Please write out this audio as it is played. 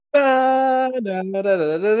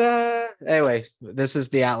Anyway, this is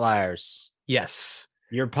the Outliers, Yes,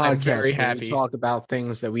 your I'm very podcast where we happy. talk about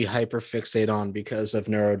things that we hyperfixate on because of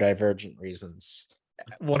neurodivergent reasons.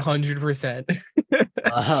 100%.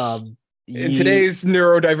 Um, And ye, today's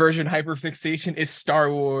neurodivergent hyperfixation is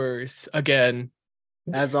Star Wars again.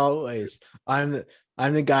 as always, I'm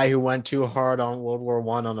the guy who went too hard on World War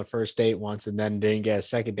One on the first date once and then didn't get a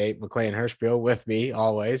second date. McLain Hirschspiel with me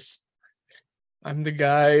always. I'm the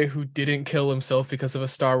guy who didn't kill himself because of a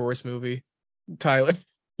Star Wars movie, Tyler.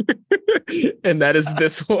 And that is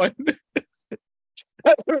this one.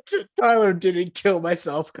 Tyler didn't kill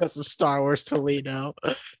myself because of Star Wars Toledo.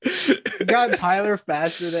 Got Tyler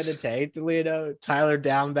faster than a tank Toledo. Tyler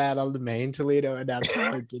down bad on the main Toledo, and now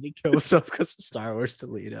Tyler didn't kill himself because of Star Wars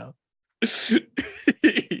Toledo.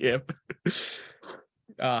 Yep.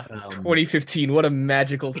 Um, 2015, what a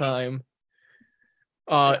magical time.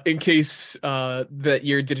 In case that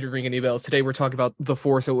year didn't ring any bells, today we're talking about The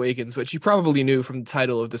Force Awakens, which you probably knew from the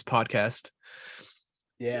title of this podcast.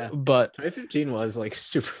 yeah, But 2015 was like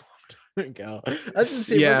super long time ago. I was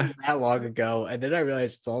just it yeah, wasn't that long ago, and then I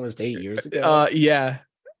realized it's almost 8 years ago. yeah.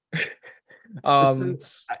 So, Um,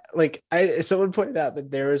 someone pointed out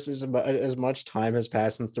that there is as much time has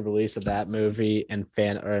passed since the release of that movie and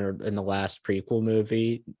in the last prequel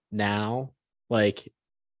movie now. Like,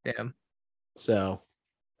 damn. so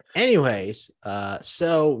anyways,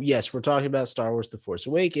 so yes, we're talking about Star Wars The Force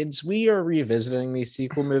Awakens. We are revisiting these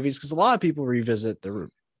sequel movies because a lot of people revisit the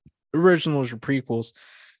originals or prequels.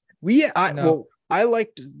 No, I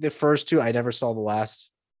liked the first two. I never saw the last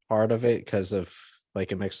part of it because of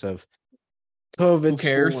like a mix of who COVID, school,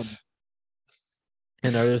 cares?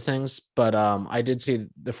 and other things. But I did see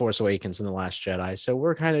The Force Awakens and The Last Jedi, so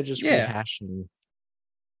we're kind of just Yeah, rehashing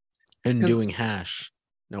and because doing hash.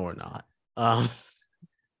 No, we're not. And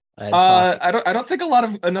talking. I don't think a lot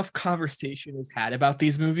of enough conversation is had about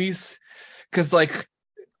these movies. Because like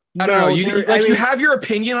I don't know, No, I you mean, have your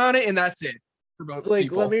opinion on it, and that's it for most like, let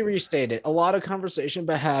people. me restate it. A lot of conversation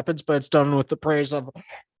but happens, but it's done with the praise of,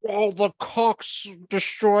 oh, the cocks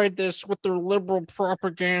destroyed this with their liberal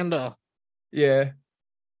propaganda. Yeah.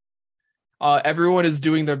 Everyone is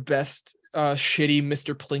doing their best shitty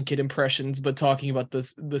Mr. Plinkett impressions, but talking about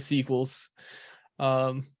the sequels.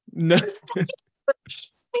 No.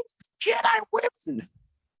 Jedi win.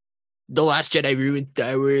 The Last Jedi ruined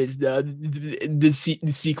Star Wars. The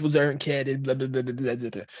sequels aren't canon. Blah, blah, blah, blah, blah,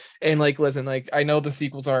 blah. And like, listen, like I know the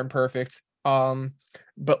sequels aren't perfect.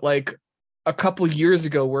 But like a couple years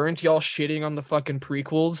ago, weren't y'all shitting on the fucking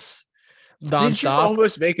prequels Did you nonstop?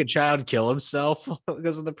 almost make a child kill himself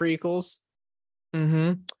because of the prequels?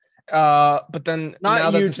 Mm-hmm. But then Not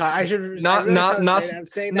now that you, this Ty. I should. I not realize how not to say not that. I'm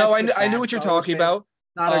saying that no, to the I knew chat. what you're Star Wars talking fans, about.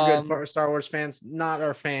 not our good Um, Star Wars fans, not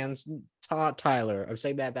our fans. Tyler, I'm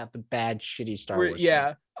saying that about the bad, shitty Star we're Wars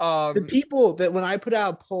fans. yeah. The people that when I put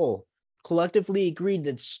out a poll collectively agreed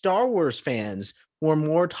that Star Wars fans were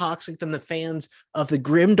more toxic than the fans of the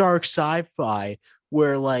grimdark sci-fi,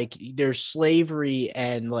 where like there's slavery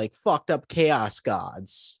and like fucked up chaos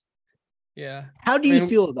gods. Yeah. How do I you mean,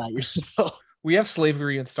 feel about yourself? we have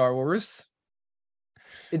slavery in Star Wars.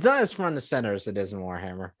 It's not as front and center as it is in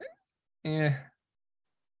Warhammer. Yeah.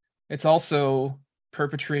 It's also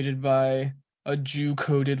perpetrated by a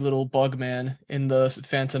Jew-coded little bug man in the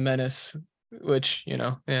Phantom Menace, which,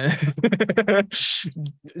 yeah.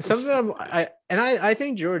 Sometimes I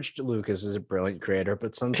think George Lucas is a brilliant creator,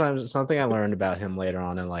 but sometimes something I learned about him later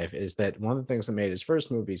on in life is that one of the things that made his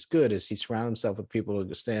first movies good is he surrounded himself with people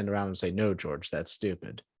who stand around and say, "No, George, that's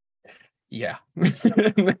stupid," Yeah. which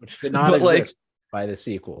did not But like, exist by the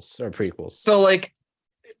sequels or prequels. so like,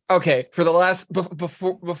 okay, for the last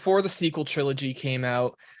before the sequel trilogy came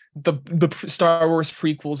out, the Star Wars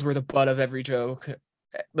prequels were the butt of every joke.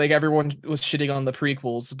 Like everyone was shitting on the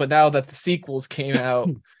prequels, but now that the sequels came out,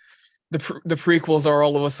 the prequels are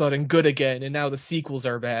all of a sudden good again, and now the sequels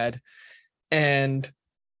are bad. And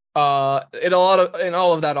all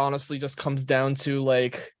of that honestly just comes down to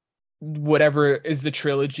like whatever is the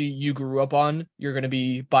trilogy you grew up on, you're gonna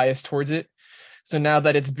be biased towards it. So now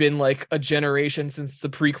that it's been like a generation since the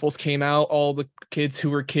prequels came out, all the kids who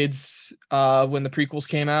were kids when the prequels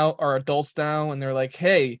came out are adults now, and they're like,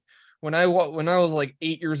 "Hey, when I was like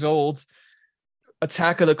 8 years old,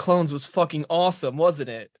 Attack of the Clones was fucking awesome, wasn't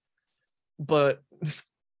it?" But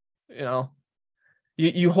you know,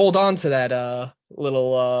 you hold on to that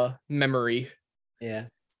little memory. Yeah.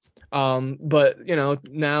 But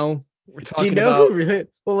now we're Do you talking know who about really?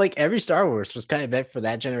 Well, like every Star Wars was kind of meant for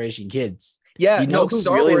that generation kids. Do yeah, you know no, who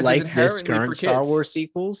Star really Wars is likes this inherently for current Star kids. Wars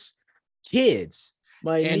sequels? Kids.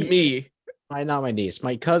 And me. Not my niece,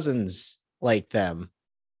 my cousins like them.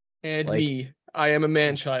 And Like, me, I am a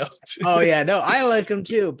man child. oh yeah, no, I like him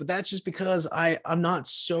too, but that's just because I'm not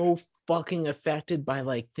so fucking affected by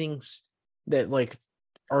like things that like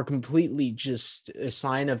are completely just a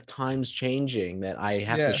sign of times changing that I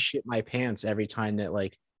have to Yeah. shit my pants every time that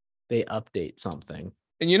like they update something.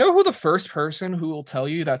 And you know who the first person who will tell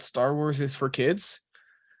you that Star Wars is for kids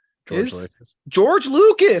George is? Lucas. George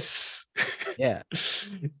Lucas. Yeah.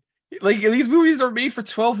 Like these movies are made for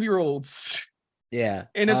 12-year-olds. Yeah.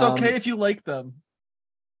 And it's okay if you like them.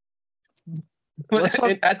 Let's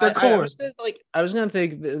talk. At their I core. was gonna, like, I was gonna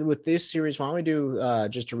think with this series, why don't we do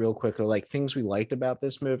just a real quick like things we liked about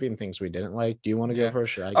this movie and things we didn't like. Do you want to go Yeah.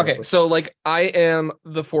 first? Should I go Okay, first? so like I am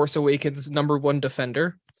the Force Awakens #1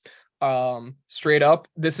 defender. Straight up,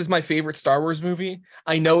 this is my favorite Star Wars movie.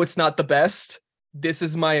 I know it's not the best. This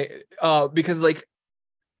is my because like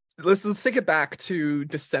let's take it back to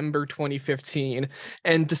December 2015.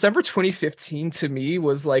 And December 2015 to me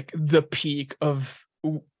was like the peak of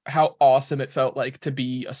how awesome it felt like to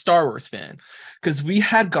be a Star Wars fan. Because we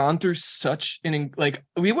had gone through such an like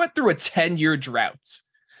we went through a 10-year drought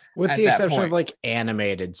With at the that exception of point. like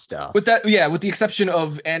animated stuff. With that, yeah, with the exception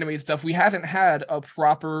of animated stuff, we haven't had a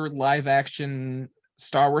proper live action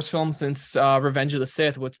Star Wars film since Revenge of the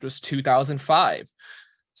Sith, which was 2005.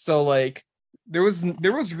 So like there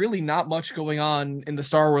was really not much going on in the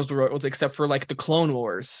Star Wars world except for like the Clone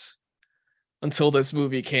Wars until this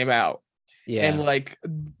movie came out. And Yeah. like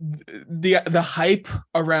the hype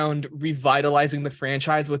around revitalizing the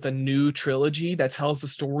franchise with a new trilogy that tells the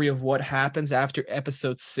story of what happens after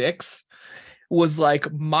episode 6 was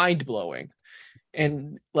like mind-blowing.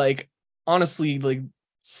 And like honestly, like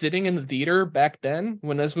sitting in the theater back then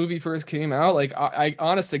when this movie first came out, like I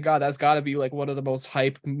honest to God, that's got to be like one of the most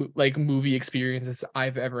hype like movie experiences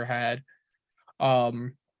I've ever had.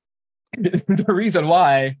 Um, the reason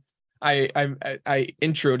why I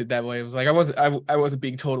introed it that way was like I wasn't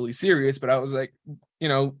being totally serious, but I was like, you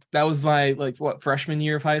know, that was my like what freshman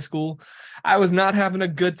year of high school. I was not having a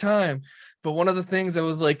good time. But one of the things that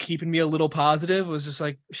was like keeping me a little positive was just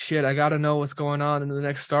like, shit, I gotta know what's going on in the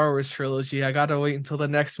next Star Wars trilogy. I gotta wait until the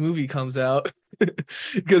next movie comes out.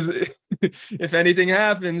 Because if anything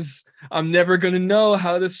happens, I'm never gonna know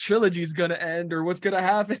how this trilogy is gonna end or what's gonna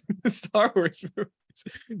happen in the Star Wars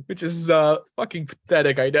movies, which is fucking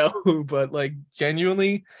pathetic, I know. But like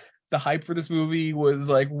genuinely, the hype for this movie was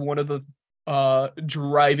like one of the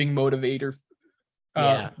driving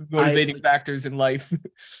Yeah. motivating factors in life.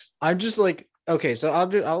 I'm just like, okay, so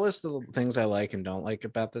I'll list the things I like and don't like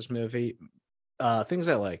about this movie. Things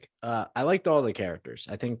I like. I liked all the characters.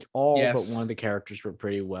 I think all but one of Yes. the characters were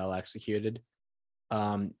pretty well executed.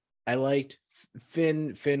 I liked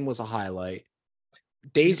Finn. Finn was a highlight.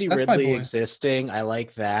 Daisy That's my Ridley boy. existing, I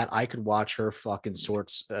like that. I could watch her fucking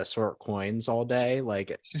sort coins all day.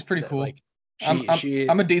 She's pretty cool. Like I'm she I'm she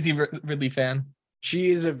I'm a Daisy Ridley fan.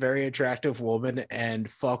 she is a very attractive woman, and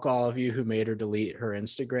fuck all of you who made her delete her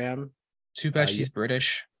Instagram. Too bad Yeah, she's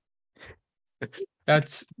British.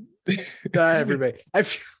 That's everybody. I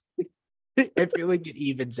feel like it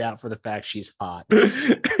evens out for the fact she's hot.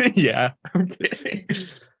 yeah. Okay.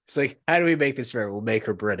 It's like, how do we make this fair? We'll make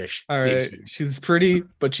her British. All Seems right. She's pretty,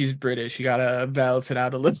 but she's British. You gotta balance it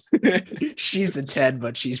out a little. she's a 10,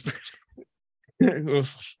 but she's British.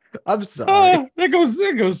 Oof. I'm sorry. That goes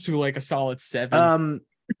to like a solid 7.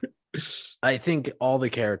 I think all the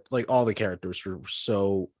characters were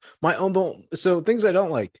so my own. So things I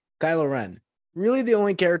don't like. Kylo Ren, really the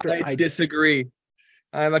only character I disagree.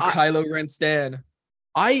 I'm a Kylo Ren stan.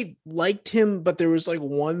 I liked him, but there was like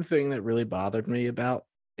one thing that really bothered me about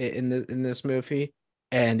it in this movie,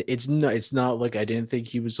 and it's not like I didn't think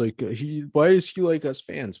he was like why is he like us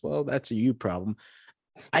fans? Well, that's a you problem.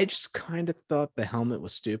 I just kind of thought the helmet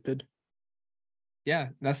was stupid. Yeah,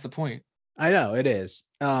 that's the point. I know it is.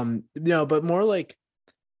 No, but more like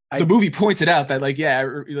The movie points it out that like, yeah,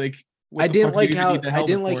 like what I the didn't fuck like you how need the helmet for?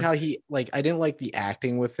 I didn't like the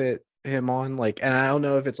acting with him on like, and I don't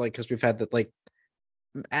know if it's like because we've had that like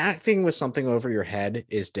acting with something over your head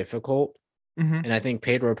is difficult, Mm-hmm. and I think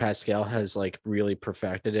Pedro Pascal has like really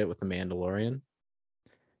perfected it with the Mandalorian.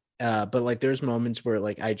 But like there's moments where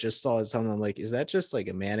like I just saw someone like, is that just like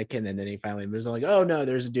a mannequin? And then he finally moves on like, oh no,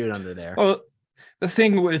 there's a dude under there. Well, the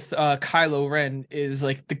thing with Kylo Ren is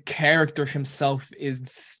like the character himself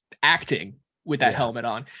is acting with that helmet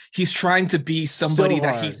on. He's trying to be somebody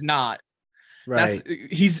that he's not. Right.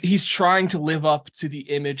 He's trying to live up to the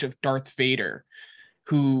image of Darth Vader,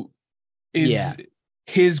 who is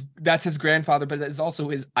that's his grandfather, but that is also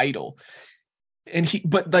his idol. And he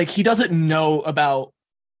doesn't know about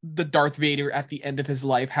the Darth Vader at the end of his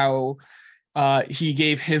life, how he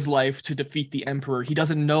gave his life to defeat the Emperor. He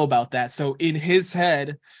doesn't know about that. So in his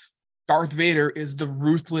head, Darth Vader is the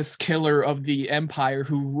ruthless killer of the Empire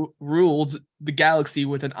who ruled the galaxy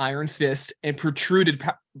with an iron fist and projected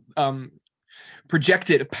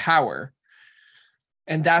power.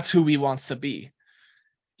 And that's who he wants to be.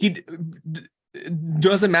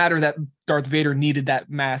 Doesn't matter that Darth Vader needed that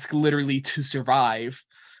mask literally to survive.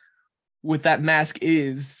 What that mask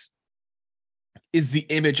is the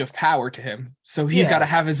image of power to him. So he's got to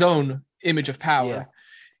have his own image of power. Yeah.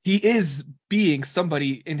 He is being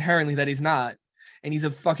somebody inherently that he's not, and he's a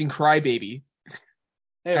fucking crybaby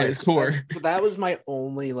at his core. That was my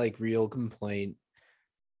only like real complaint.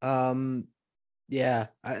 Yeah,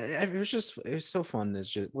 it was so fun. It's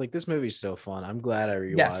just like this movie's so fun. I'm glad I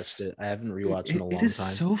rewatched it. I haven't rewatched it in a long time. It is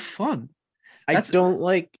so fun. I don't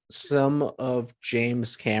like some of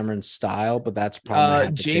James Cameron's style, but that's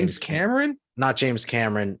probably James Cameron? Not James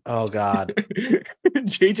Cameron. Oh God.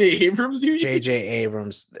 J.J. Abrams. J.J.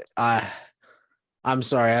 Abrams. I'm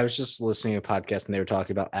sorry. I was just listening to a podcast and they were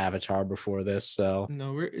talking about Avatar before this. So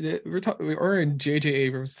no, we're in J.J.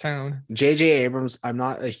 Abrams town. J.J. Abrams. I'm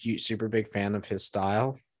not a huge, super big fan of his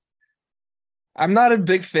style. I'm not a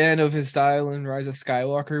big fan of his style in Rise of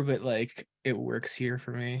Skywalker, but like it works here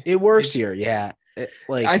for me. It works here, yeah.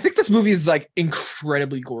 I think this movie is like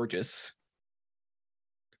incredibly gorgeous.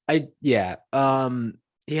 I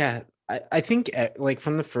think like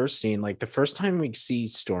from the first scene, like the first time we see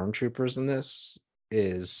stormtroopers in this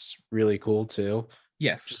is really cool too.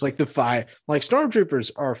 Yes, just like the fire, like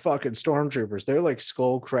stormtroopers are fucking stormtroopers. They're like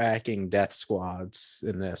skull cracking death squads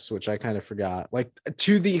in this, which I kind of forgot. Like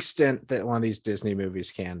to the extent that one of these Disney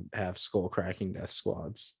movies can have skull cracking death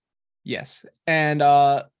squads. Yes, and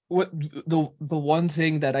what the one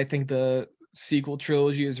thing that I think the sequel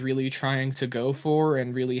trilogy is really trying to go for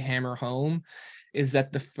and really hammer home is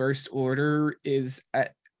that the First Order is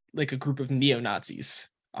at like a group of neo-Nazis.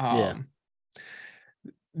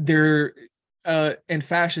 They're and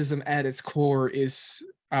fascism at its core is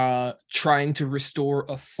trying to restore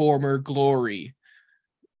a former glory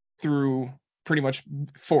through pretty much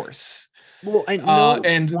force. Well, I know,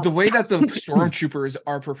 and the way that the stormtroopers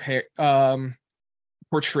are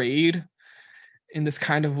portrayed in this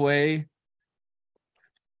kind of way,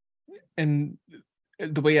 and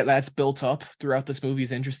the way that's built up throughout this movie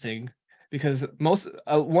is interesting because most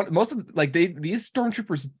of like these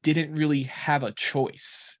stormtroopers didn't really have a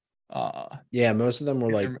choice. Most of them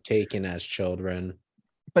were like taken as children,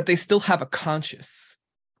 but they still have a conscience.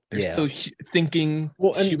 They're still thinking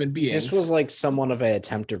human beings. This was like somewhat of an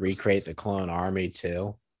attempt to recreate the clone army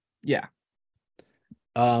too. Yeah.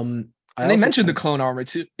 And they mentioned the clone army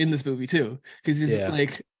too in this movie too, because he's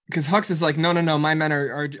like, because Hux is like, no, my men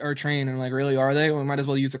are trained, and like, really, are they? Well, we might as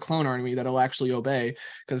well use a clone army that'll actually obey.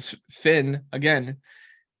 Because Finn, again,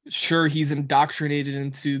 sure, he's indoctrinated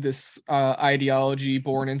into this ideology,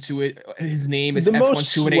 born into it. His name is the F1287. most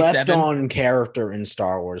slept-on character in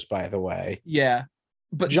Star Wars, by the way. Yeah,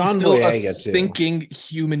 but John he's still Boyega, a thinking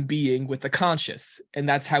human being with a conscience, and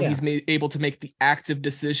that's how he's able to make the active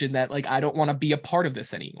decision that like, I don't want to be a part of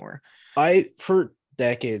this anymore. For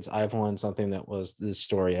decades, I've wanted something that was the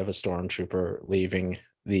story of a stormtrooper leaving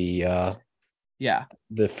the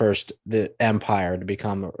Empire to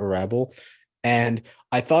become a rebel, and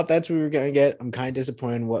I thought that's what we were gonna get. I'm kind of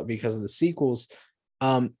disappointed because of the sequels.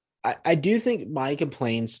 I do think my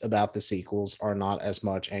complaints about the sequels are not as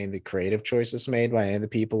much any of the creative choices made by any of the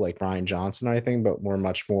people like Rian Johnson, I think, but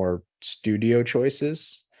much more studio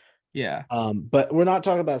choices. Yeah. But we're not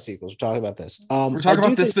talking about sequels. We're talking about this. We're talking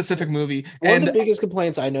about this specific movie. One of the biggest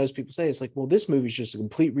complaints I know is people say it's like, well, this movie's just a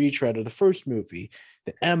complete retread of the first movie.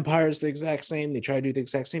 The Empire is the exact same. They try to do the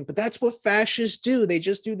exact same, but that's what fascists do. They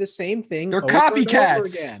just do the same thing. They're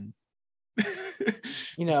copycats again.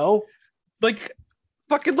 You know, like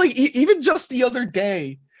fucking like even just the other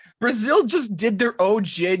day, Brazil just did their own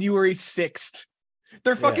January 6th.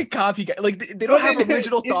 They're fucking copycat. Like they don't have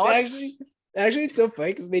original thoughts. Actually, it's so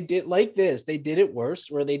funny because they did like this. They did it worse,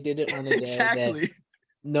 where they did it on the day that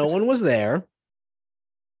no one was there.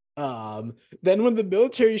 Then when the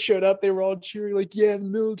military showed up, they were all cheering, like, "Yeah, the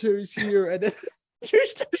military's here!" And then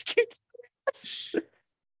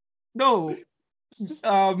no,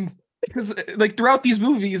 because like throughout these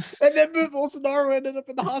movies, and then Bolsonaro ended up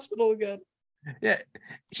in the hospital again. Yeah,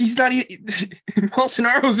 he's not.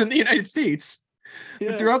 Bolsonaro's in the United States. Yeah.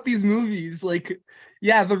 But throughout these movies, like,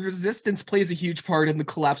 yeah, the resistance plays a huge part in the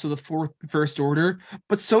collapse of the First Order,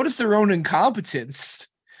 but so does their own incompetence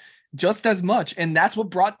just as much. And that's what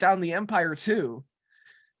brought down the Empire too.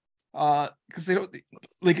 Because they don't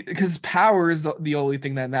like, because power is the only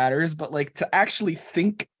thing that matters, but like to actually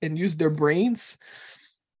think and use their brains,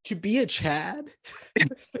 To be a Chad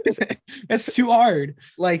that's too hard.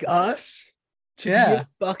 like us, to be a Yeah,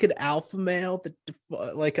 fucking alpha male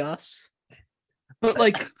like us. but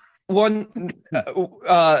like one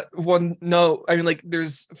no, I mean, like,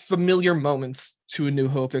 there's familiar moments to A New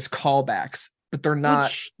Hope, there's callbacks, but they're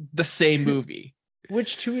not Which the same movie.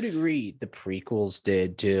 which to a degree the prequels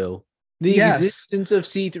did too. The Yes, existence of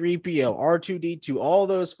C3PO, R2D2, all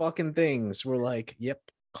those fucking things were like, yep,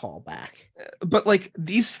 call back. but like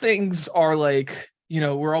these things are like,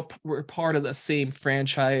 we're part of the same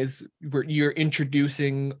franchise where you're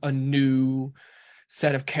introducing a new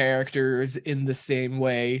set of characters in the same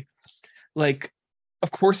way. Like,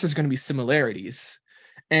 of course there's going to be similarities,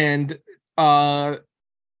 and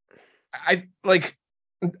I like,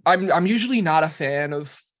 I'm usually not a fan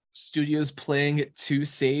of studios playing it too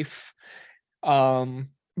safe.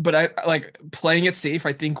 But I like playing it safe,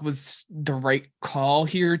 I think, was the right call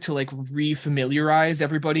here to like refamiliarize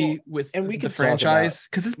everybody Well, with and we the could talk about franchise,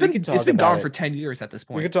 because we could it's talk been about gone it. for 10 years at this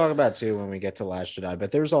We point. could talk about too when we get to Last Jedi,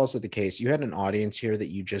 but there's also the case you had an audience here that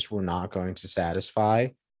you just were not going to satisfy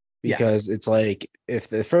Yeah, because it's like if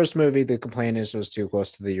the first movie the complaint is was too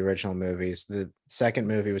close to the original movies, the second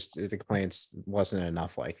movie was the complaints wasn't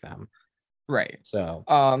enough like them. right. So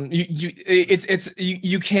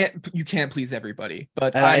You can't please everybody,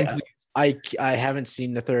 but and I'm pleased. I haven't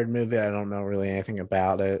seen the third movie. I don't know really anything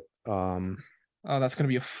about it. Oh, that's gonna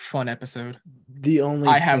be a fun episode. The only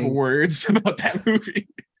I have thing words about that movie.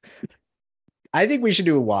 I think we should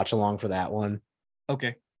do a watch along for that one.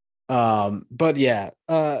 Okay. But yeah,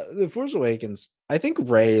 The Force Awakens, I think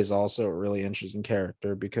Rey is also a really interesting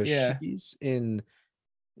character because Yeah.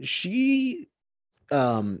 she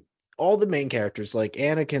all the main characters, like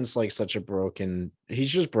Anakin's like such a he's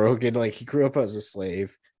just broken, like he grew up as a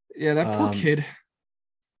slave. Yeah, that poor Um, kid.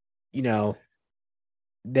 you know,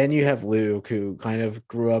 then you have Luke who kind of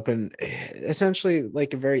grew up in essentially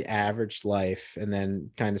like a very average life and then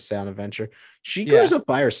kind of set on adventure. She grows Yeah. up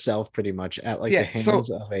by herself pretty much at like the Yeah. hands So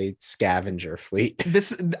of a scavenger fleet.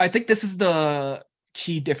 I think this is the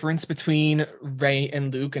key difference between Rey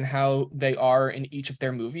and Luke and how they are in each of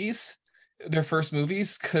their movies, their first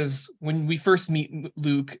movies. Because when we first meet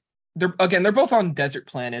Luke, they're both on desert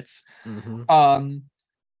planets. Mhm. Um,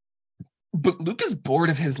 but Luke is bored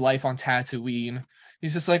of his life on Tatooine.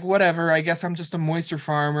 He's just like, whatever. I guess I'm just a moisture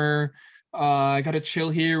farmer. I gotta chill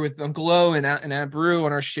here with Uncle O and Aunt Brew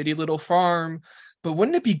on our shitty little farm. But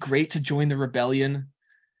wouldn't it be great to join the rebellion?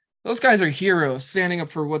 Those guys are heroes standing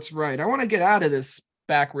up for what's right. I want to get out of this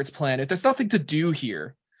backwards planet. There's nothing to do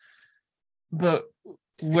here. But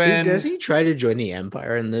Does when he try to join the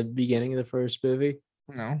Empire in the beginning of the first movie?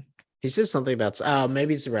 no, He says something about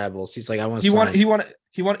maybe it's the rebels. He's like, I want to he wanted sign.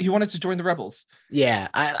 he wanted to join the rebels. Yeah,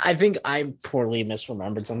 I think I poorly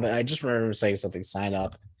misremembered something. I just remember him saying something, sign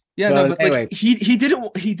up. Yeah, no, But but like anyway,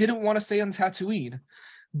 he didn't want to stay on Tatooine.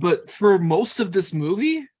 But for most of this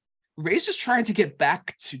movie, Rey's just trying to get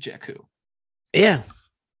back to Jakku. yeah,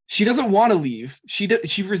 She doesn't want to leave. She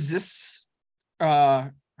resists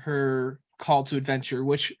her call to adventure,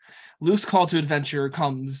 which Luke's call to adventure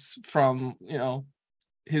comes from,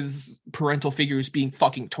 his parental figures being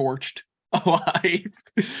fucking torched alive.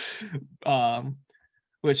 um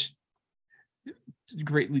which is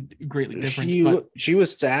greatly different, but she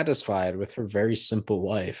was satisfied with her very simple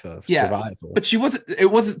life of yeah, survival. but it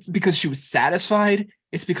wasn't because she was satisfied,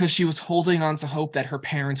 it's because she was holding on to hope that her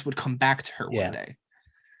parents would come back to her one Yeah, day,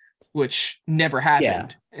 which never yeah,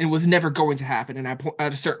 happened and was never going to happen. And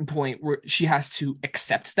at a certain point where she has to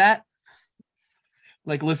accept that,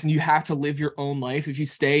 like, listen, you have to live your own life. If you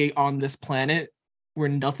stay on this planet where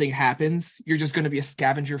nothing happens, you're just going to be a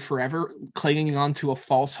scavenger forever, clinging on to a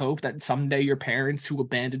false hope that someday your parents who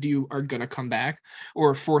abandoned you are going to come back,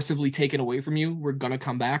 or forcibly taken away from you, we're going to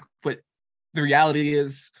come back. But the reality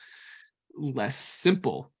is less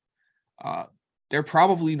simple. They're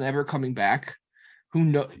probably never coming back.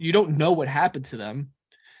 You don't know what happened to them.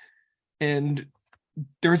 And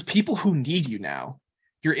there's people who need you now.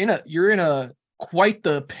 You're in a quite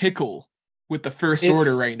the pickle with the First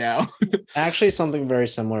Order it's right now. actually something very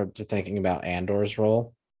similar to thinking about Andor's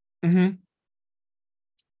role. Mm-hmm.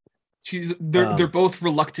 They're Um, both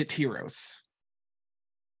reluctant heroes.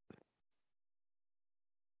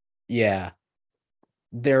 yeah,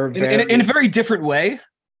 they're In a very very different way,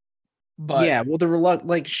 but yeah. Well,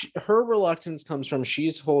 her reluctance comes from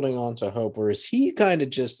she's holding on to hope, whereas he kind of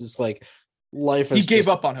just is like life he is gave just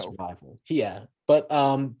up on hope. survival. Yeah, but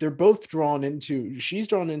they're both drawn into. She's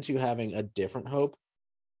drawn into having a different hope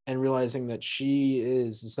and realizing that she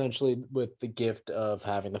is essentially, with the gift of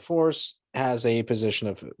having the Force, has a position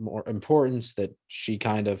of more importance that she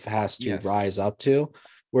kind of has to Yes. rise up to.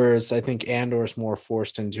 Whereas I think Andor's more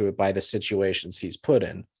forced into it by the situations he's put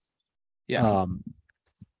in. Yeah. Um,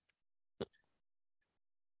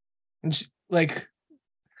 And like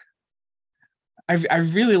I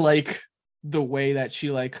really like the way that she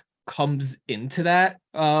like comes into that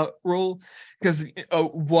role, because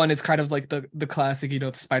one, it's kind of like the classic,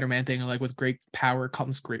 the Spider-Man thing, like with great power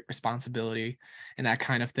comes great responsibility and that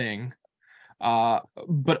kind of thing.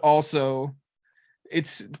 But also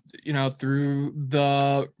it's, through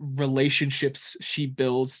the relationships she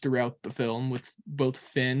builds throughout the film with both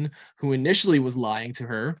Finn, who initially was lying to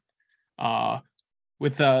her, but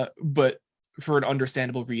for an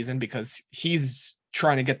understandable reason, because he's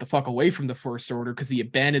trying to get the fuck away from the First Order because he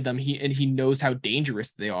abandoned them. He knows how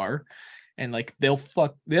dangerous they are, and like they'll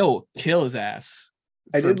kill his ass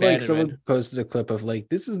I for did like abandonment. someone posted a clip of like,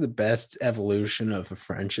 this is the best evolution of a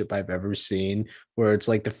friendship I've ever seen, where it's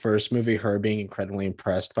like the first movie, her being incredibly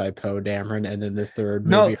impressed by Poe Dameron, and then the third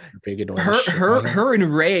movie, No, her being annoyed as her shit by her him. her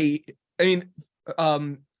and Rey. I mean,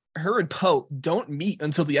 her and Poe don't meet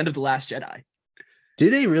until the end of the Last Jedi. Do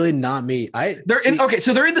they really not meet? I They're in see. okay,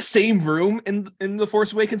 so they're in the same room in the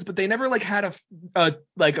Force Awakens, but they never like had a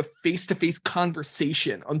like a face-to-face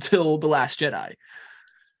conversation until the Last Jedi.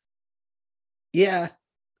 Yeah.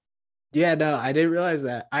 Yeah, no, I didn't realize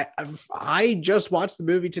that. I just watched the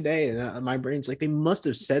movie today, and my brain's like, they must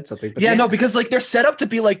have said something, but Yeah, they no, because like they're set up to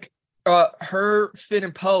be like her, Finn,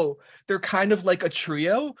 and Poe. They're kind of like a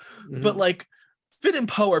trio, but Mhm. like Finn and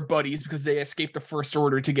Poe are buddies because they escaped the First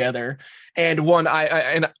Order together. And one,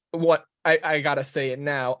 I gotta say it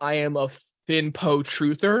now. I am a Finn Poe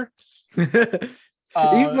truther. Even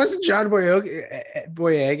Uh, wasn't John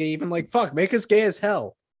Boyega even like, fuck, make us gay as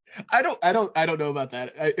hell? I don't know about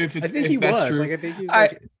that. I think he If that's was like, true, I think he was I,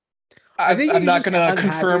 like, I think he I'm was not just gonna unhappy.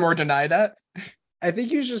 confirm or deny that. I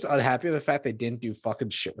think he was just unhappy with the fact they didn't do fucking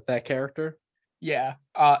shit with that character. Yeah,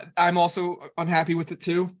 I'm also unhappy with it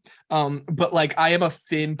too. But like I am a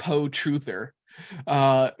Finn Poe truther.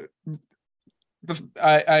 Uh,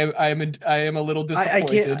 I am a little I can't.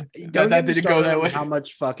 disappointed that Don't get that me didn't go started that on way. how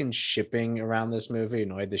much fucking shipping around this movie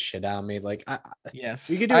annoyed the shit out of me. Like, we Yes,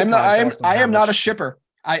 could do a podcast on I how am not a much shipper.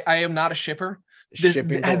 I am not a shipper.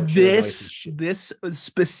 shipping culture annoys the shit. This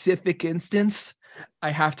specific instance,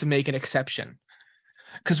 I have to make an exception.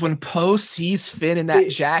 Because when Poe sees Finn in that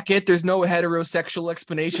jacket, there's no heterosexual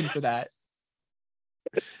explanation for that.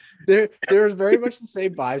 There's very much the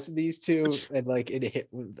same vibes in these two, and like it hit,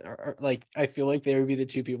 like I feel like they would be the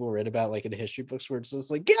two people read about like in history books where it's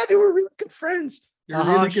just like, yeah, they were really good friends. They're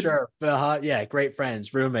really good. Sure. Yeah, great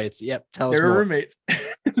friends, roommates. Yep, tell us They're more. roommates.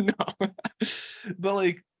 No, but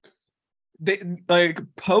like they like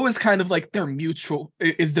Poe is kind of like their mutual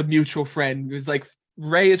is the mutual friend. It's like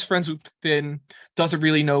Rey is friends with Finn, doesn't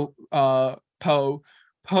really know Poe.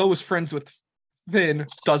 Poe is friends with Finn,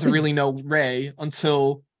 doesn't really know Rey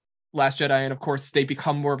until Last Jedi, and of course they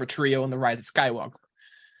become more of a trio in the Rise of Skywalker.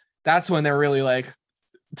 That's when they're really like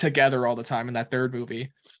together all the time in that third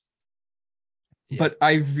movie. Yeah. But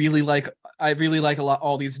I really like a lot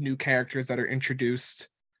all these new characters that are introduced.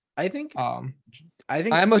 I think Um,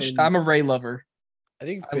 Finn, I'm a Rey lover. I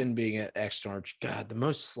think Finn being an X-Storm, God, the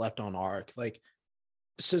most slept on arc. Like,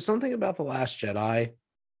 so something about The Last Jedi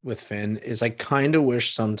with Finn is I kind of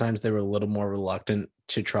wish sometimes they were a little more reluctant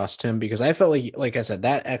to trust him, because I felt like I said,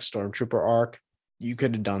 that Stormtrooper arc you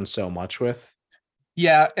could have done so much with.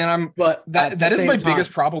 Yeah, and But that is my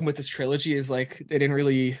biggest problem with this trilogy is like they didn't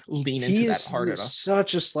really lean into that hard enough.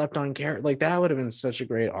 Such a slept on character. Like that would have been such a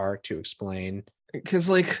great arc to explain. Because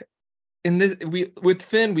like in this with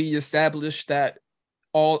Finn, we established that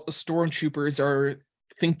all stormtroopers are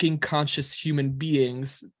thinking conscious human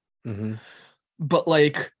beings. Mm-hmm. But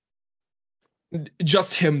like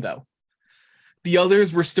just him though. The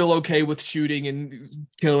others were still okay with shooting and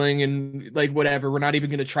killing and like whatever. We're not even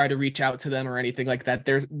going to try to reach out to them or anything like that.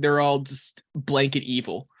 They're all just blanket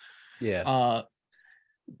evil. Yeah.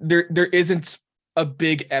 There isn't a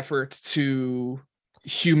big effort to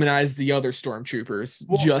humanize the other stormtroopers,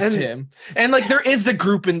 just him. And like there is the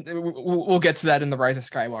group, and we'll get to that in the Rise of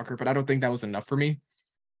Skywalker, but I don't think that was enough for me.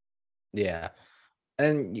 Yeah.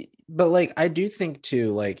 But like I do think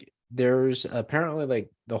too, like there's apparently like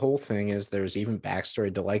the whole thing is there's even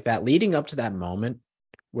backstory to like that leading up to that moment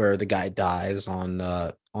where the guy dies on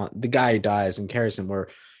the guy dies and carries him, where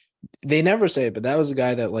they never say it, but that was a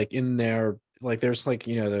guy that like in there, like there's like,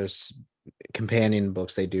 there's companion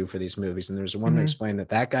books they do for these movies, and there's one to explain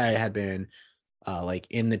that guy had been like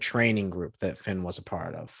in the training group that Finn was a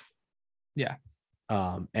part of. Yeah.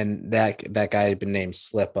 And that guy had been named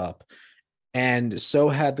Slip Up, and so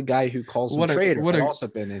had the guy who calls him What a traitor what had a also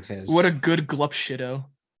been in what a his good glup shitto.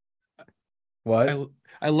 what?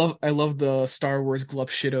 I love the Star Wars glup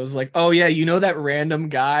shittos. Like, oh yeah, you know that random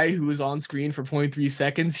guy who was on screen for 0.3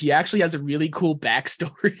 seconds? He actually has a really cool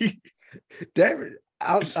backstory.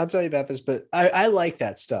 I'll tell you about this, but I like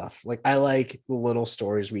that stuff. Like I like the little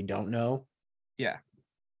stories we don't know. Yeah.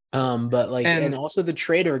 But like, and And also the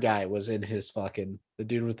traitor guy was in his fucking the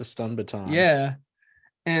dude with the stun baton. yeah.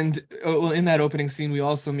 And well, in that opening scene, we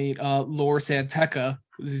also meet Lor Santeca,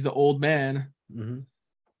 who's the old man, Mm-hmm.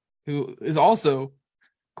 who is also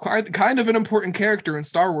quite kind of an important character in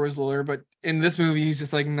Star Wars lore, but in this movie, he's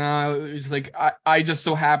just like, nah, he's just like, I just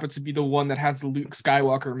so happen to be the one that has the Luke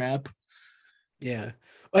Skywalker map. Yeah.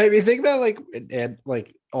 Well, I mean, think about like, and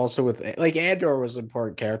like also with like Andor was an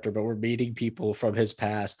important character, but we're meeting people from his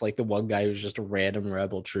past, like the one guy who's just a random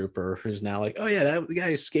rebel trooper who's now like, oh yeah, that the guy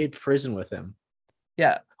escaped prison with him.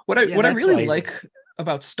 Yeah. Yeah, What I that's really why he's like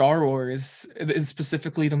about Star Wars, and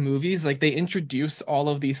specifically the movies, like they introduce all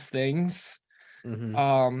of these things Mhm.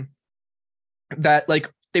 um that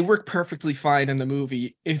like they work perfectly fine in the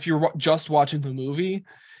movie. If you're just watching the movie,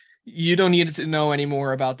 you don't need to know any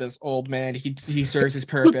more about this old man. He serves his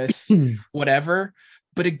purpose, whatever.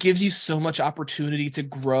 But it gives you so much opportunity to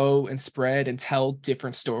grow and spread and tell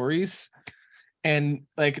different stories. And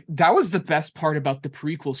like that was the best part about the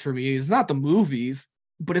prequels for me. It's not the movies,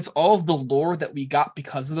 but it's all of the lore that we got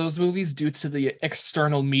because of those movies due to the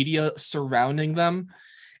external media surrounding them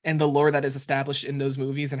and the lore that is established in those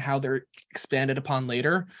movies and how they're expanded upon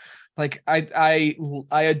later. Like I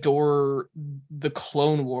adore the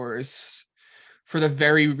Clone Wars for the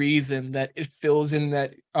very reason that it fills in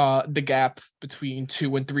that the gap between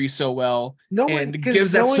 2 and 3 so well No one, and because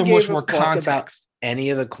gives no that one so gave much a more fuck about context. any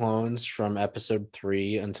of the clones from episode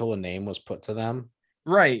 3 until a name was put to them.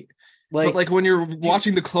 Right. But Like, like when you're you,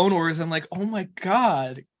 watching the Clone Wars, I'm like, oh my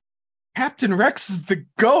God, Captain Rex is the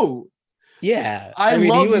GOAT. yeah, I I mean,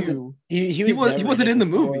 love you. he He was was he never in wasn't it in the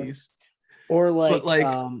before, movies. or But like,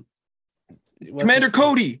 like what's his Commander name?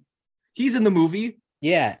 Cody, he's in the movie.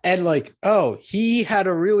 Yeah, and like, oh, he had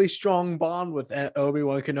a really strong bond with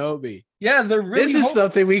Obi-Wan Kenobi. Yeah, they're This really is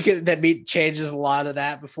something we could that changes a lot of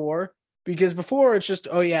that before, because before it's just,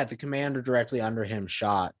 oh yeah, the commander directly under him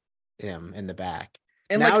shot him in the back.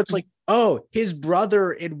 and Now like it's like, oh, his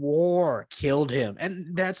brother in war killed him,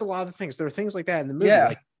 and that's a lot of things. There are things like that in the movie, yeah.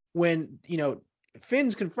 like when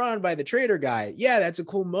Finn's confronted by the traitor guy. Yeah, that's a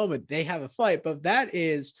cool moment. They have a fight, but that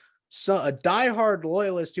is a diehard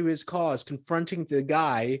loyalist to his cause confronting the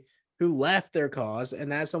guy who left their cause,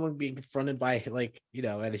 and that's someone being confronted by, like,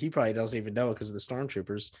 and he probably doesn't even know it because of the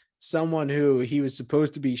stormtroopers, someone who he was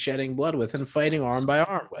supposed to be shedding blood with and fighting arm by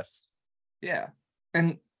arm with. Yeah.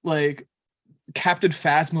 And like Captain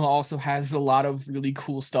Phasma also has a lot of really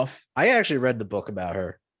cool stuff. I actually read the book about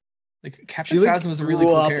her. Like Captain She like Phasma is a really grew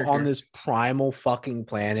cool up on character. this primal fucking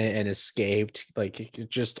planet and escaped. Like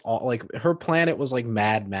just all, like, her planet was like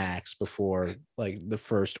Mad Max before like the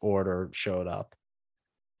First Order showed up.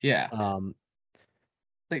 Yeah. Um,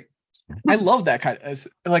 Like I love that kind of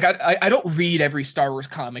like I don't read every Star Wars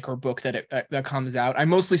comic or book that comes out. I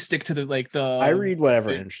mostly stick to the like I read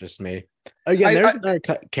whatever the interests me. Again, I there's another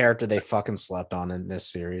character they fucking slept on in this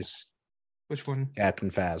series, which one? Captain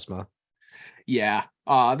Phasma. Yeah.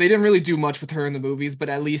 They didn't really do much with her in the movies, but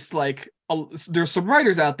at least like there's some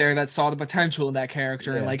writers out there that saw the potential in that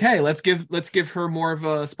character and Yeah. like, hey, let's give her more of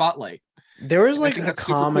a spotlight. There was And I like think a that's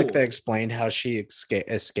super comic that cool. explained how she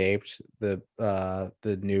escaped the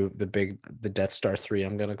Death Star 3,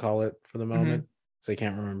 I'm gonna call it for the Mm-hmm. moment. So I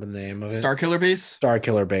can't remember the name of it. Star Killer Base. Star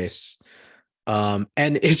Killer Base. And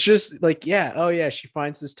it's just like, yeah, oh yeah, she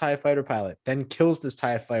finds this TIE fighter pilot, then kills this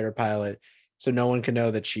TIE fighter pilot, so no one can know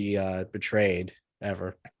that she betrayed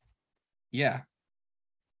ever. Yeah.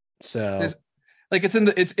 So There's like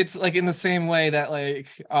it's like in the same way that like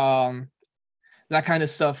that kind of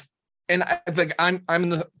stuff. And I'm in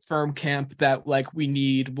the firm camp that like we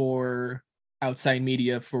need more outside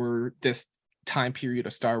media for this time period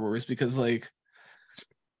of Star Wars because like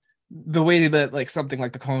the way that like something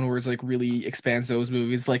like the Clone Wars like really expands those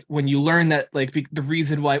movies, like when you learn that like the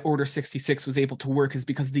reason why Order 66 was able to work is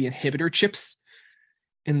because the inhibitor chips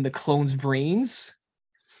in the clones' brains,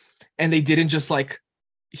 and they didn't just like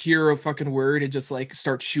hear a fucking word and just like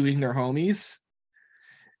start shooting their homies.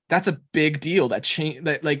 That's a big deal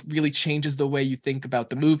that like really changes the way you think about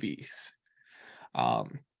the movies.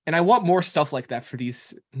 And I want more stuff like that for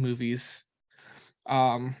these movies.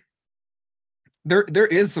 Um, there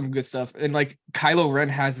is some good stuff, and like Kylo Ren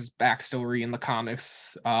has his backstory in the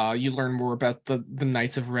comics. You learn more about the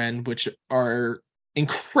Knights of Ren, which are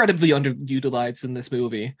incredibly underutilized in this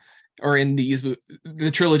movie, or in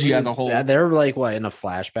the trilogy as a whole. They're like what in a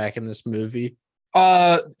flashback in this movie.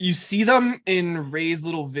 You see them in Rey's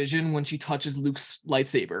little vision when she touches Luke's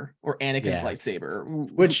lightsaber or Anakin's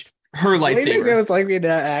lightsaber, which her lightsaber. It was like the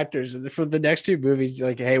actors for the next two movies.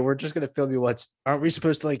 Like, hey, we're just gonna film you once. Aren't we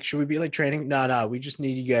supposed to like? Should we be like training? No, we just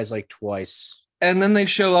need you guys like twice. And then they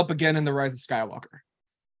show up again in The Rise of Skywalker.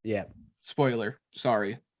 Yeah. Spoiler.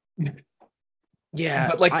 Sorry. Yeah,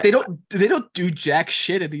 but like they don't do jack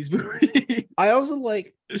shit in these movies. I also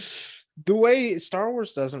like the way Star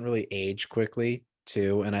Wars doesn't really age quickly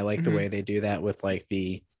too, and I like the way they do that with like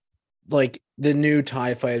the new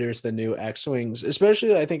TIE fighters, the new X-Wings.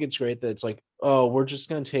 Especially, I think it's great that it's like, oh, we're just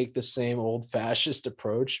gonna take the same old fascist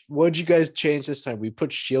approach. What'd you guys change this time? We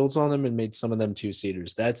put shields on them and made some of them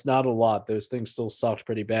two-seaters. That's not a lot. Those things still sucked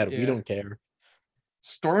pretty bad. Yeah. We don't care.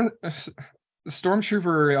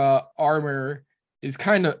 Stormtrooper armor is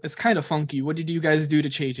kind of funky. What did you guys do to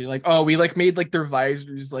change it? Like, oh, we like made like their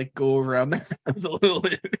visors like go around their hands a little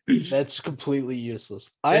bit. That's completely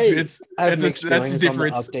useless. I have mixed feelings on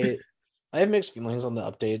the update. I have mixed feelings on the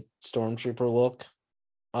update Stormtrooper look.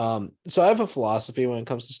 So I have a philosophy when it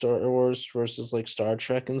comes to Star Wars versus like Star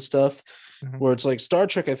Trek and stuff, where it's like Star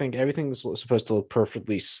Trek, I think everything's supposed to look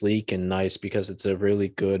perfectly sleek and nice because it's a really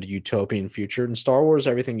good utopian future. In Star Wars,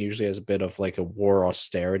 everything usually has a bit of like a war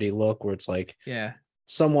austerity look where it's like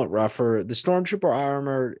somewhat rougher. The Stormtrooper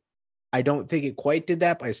armor, I don't think it quite did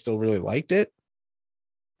that, but I still really liked it.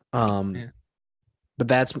 But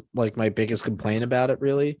that's like my biggest complaint about it,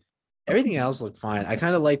 really. Everything else looked fine. I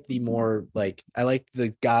kind of like the more like I like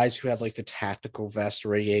the guys who have like the tactical vest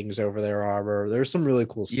riggings over their armor. There's some really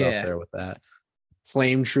cool stuff there with that.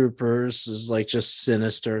 Flame troopers is like just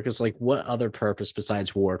sinister because like what other purpose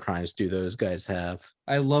besides war crimes do those guys have?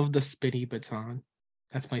 I love the spinny baton.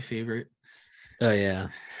 That's my favorite. Oh yeah.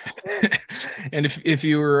 And if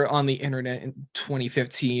you were on the internet in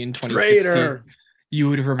 2015, 2016, you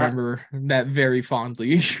would remember that very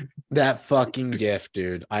fondly. That fucking GIF,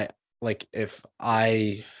 dude.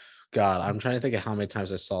 God, I'm trying to think of how many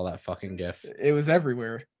times I saw that fucking GIF. It was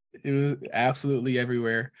everywhere. It was absolutely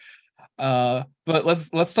everywhere. But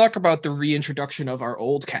let's talk about the reintroduction of our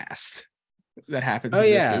old cast that happens in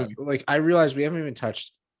this movie. Like I realized we haven't even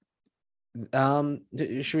touched.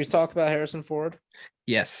 Should we talk about Harrison Ford?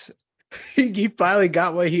 Yes. He finally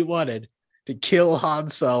got what he wanted. To kill Han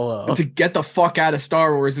Solo. To get the fuck out of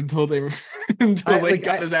Star Wars until they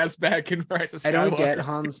got his ass back in Rise of Skywalker. I don't get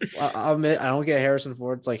Hans. I'll admit, I don't get Harrison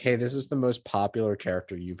Ford. It's like, hey, this is the most popular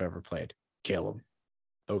character you've ever played. Kill him.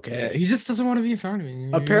 Okay. Yeah, he just doesn't want to be in front of me.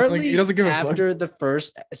 Apparently, he doesn't give a fuck.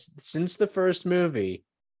 Since the first movie,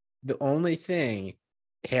 the only thing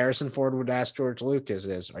Harrison Ford would ask George Lucas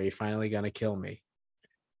is, "Are you finally gonna kill me?"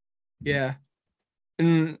 Yeah.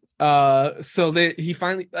 And so he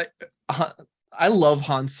finally I love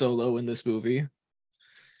Han Solo in this movie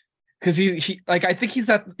because he like I think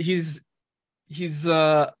I think these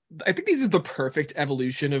are the perfect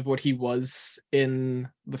evolution of what he was in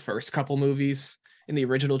the first couple movies in the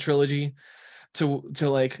original trilogy to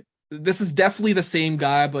like this is definitely the same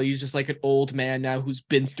guy, but he's just like an old man now who's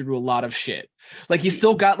been through a lot of shit. Like he's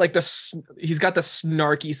still got like he's got the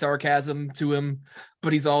snarky sarcasm to him,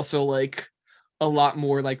 but he's also like a lot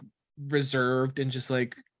more like reserved and just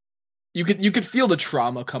like you could feel the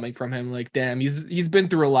trauma coming from him. Like, damn, he's been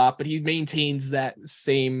through a lot, but he maintains that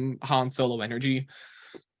same Han Solo energy.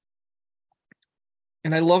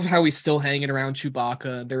 And I love how he's still hanging around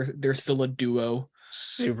Chewbacca. They're still a duo.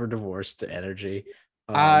 Super divorced energy.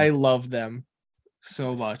 I love them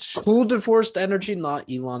so much. Cool divorced energy,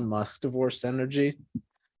 not Elon Musk divorced energy.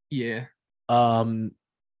 Yeah.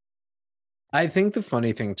 I think the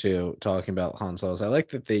funny thing too, talking about Han Solo, is I like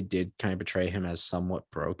that they did kind of portray him as somewhat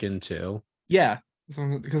broken too. Yeah,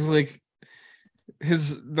 because like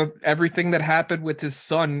everything that happened with his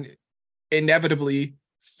son inevitably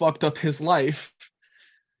fucked up his life.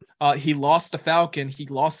 He lost the Falcon, he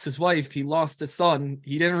lost his wife, he lost his son.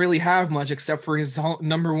 He didn't really have much except for his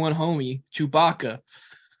number one homie, Chewbacca.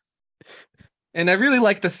 And I really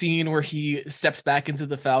like the scene where he steps back into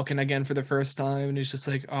the Falcon again for the first time, and it's just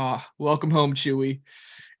like, welcome home, Chewie.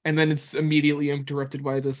 And then it's immediately interrupted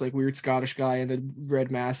by this like weird Scottish guy and the red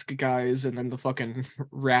mask guys, and then the fucking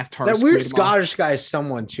Wrath Tars. That weird Scottish guy is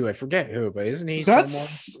someone too. I forget who, but isn't he?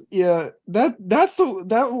 That's someone? Yeah. That's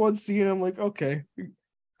that one scene. I'm like, okay,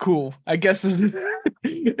 cool. I guess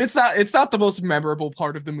it's not the most memorable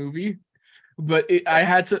part of the movie. But I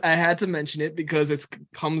had to mention it because it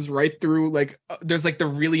comes right through. Like there's like the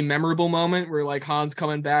really memorable moment where like Han's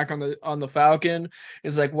coming back on the Falcon.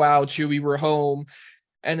 It's like, wow, Chewie, we're home.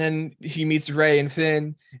 And then he meets Rey and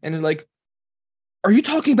Finn, and they're like, "Are you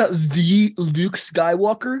talking about the Luke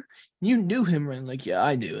Skywalker? You knew him." And like, "Yeah,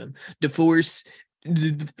 I knew him. The Force,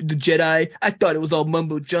 the Jedi. I thought it was all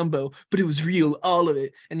mumbo jumbo, but it was real, all of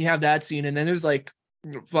it." And you have that scene, and then there's like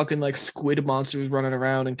fucking like squid monsters running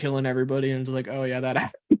around and killing everybody, and it's like, oh yeah, that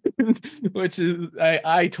happened. Which is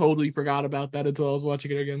I totally forgot about that until I was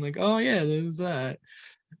watching it again. Like, oh yeah, there's that.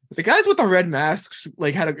 The guys with the red masks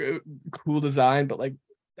like had a cool design, but like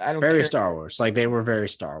I don't Very care. Star Wars. Like they were very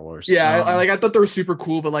Star Wars. Yeah, I thought they were super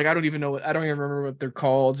cool, but like I don't even know. I don't even remember what they're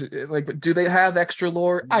called. Like, but do they have extra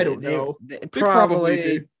lore? I don't know. They probably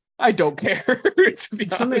do. I don't care. To be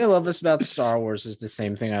Something I honest. love about Star Wars is the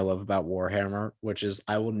same thing I love about Warhammer, which is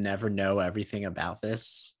I will never know everything about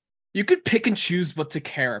this. You could pick and choose what to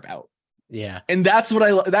care about. Yeah. And that's what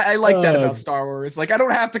I like that about Star Wars. Like I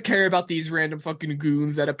don't have to care about these random fucking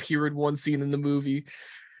goons that appear in one scene in the movie.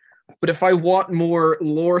 But if I want more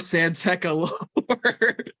lore Santeca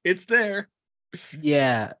lore, it's there.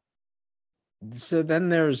 Yeah. So then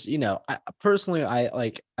there's, I personally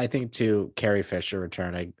I think too Carrie Fisher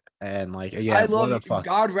returning and like I again, love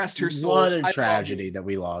God rest her soul. what a I tragedy that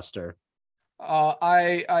we lost her.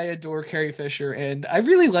 I adore Carrie Fisher, and I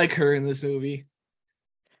really like her in this movie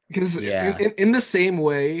because Yeah. in the same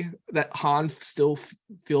way that Han still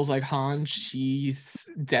feels like Han, she's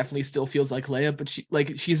definitely still feels like Leia, but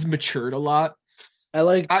she's matured a lot. I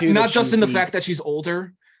like too Not that just she's in the fact that she's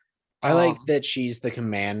older. I like that she's the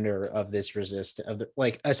commander of this resistance of the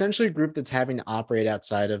like essentially a group that's having to operate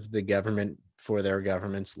outside of the government for their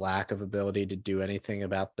government's lack of ability to do anything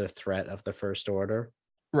about the threat of the First Order.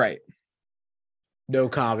 Right. No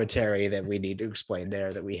commentary that we need to explain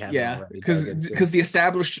there that we haven't already. Because the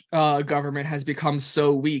established government has become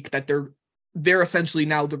so weak that they're essentially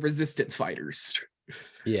now the resistance fighters.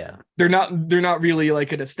 Yeah. They're not really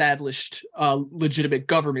like an established legitimate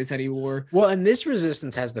government anymore. Well, and this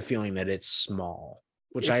resistance has the feeling that it's small,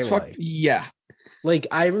 which I like. Yeah. Like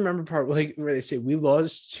I remember part like where they say we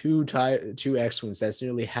lost two X-Wings. That's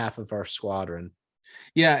nearly half of our squadron.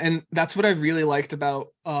 Yeah, and that's what I really liked about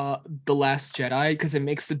The Last Jedi, because it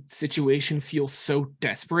makes the situation feel so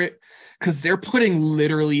desperate because they're putting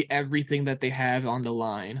literally everything that they have on the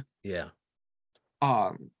line. Yeah.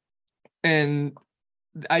 And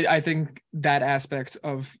I think that aspect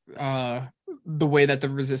of the way that the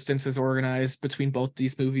resistance is organized between both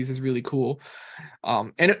these movies is really cool.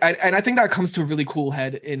 And I think that comes to a really cool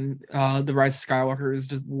head in The Rise of Skywalker is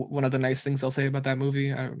just one of the nice things I'll say about that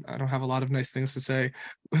movie. I don't have a lot of nice things to say,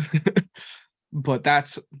 but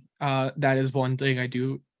that is one thing I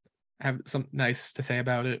do have some nice to say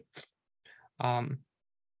about it.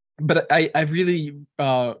 But I really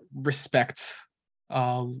respect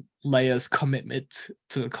Leia's commitment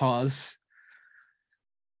to the cause.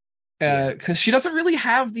 Because she doesn't really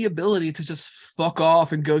have the ability to just fuck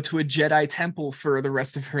off and go to a Jedi temple for the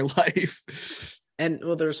rest of her life. And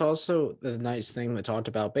well, there's also the nice thing that talked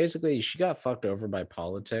about basically she got fucked over by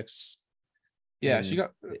politics. Yeah, she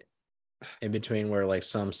got in between where like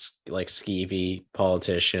some like skeevy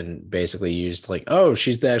politician basically used like, oh,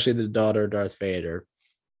 she's actually the daughter of Darth Vader.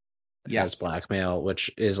 Yeah, as blackmail, which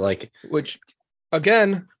is like, which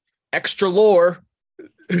again, extra lore.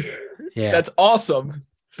 Yeah, that's awesome.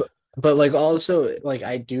 But like also like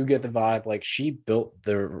I do get the vibe like she built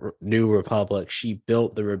the New Republic, she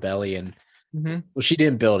built the rebellion. Mm-hmm. Well, she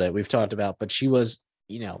didn't build it, we've talked about, but she was,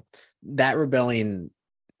 that rebellion,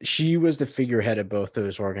 she was the figurehead of both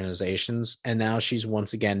those organizations, and now she's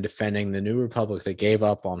once again defending the New Republic that gave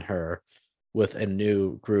up on her with a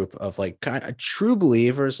new group of like kind of true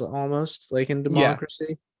believers, almost like in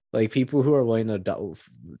democracy, like people who are willing to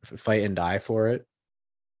fight and die for it.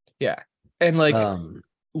 Yeah, and like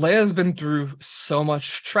Leia's been through so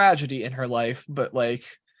much tragedy in her life, but like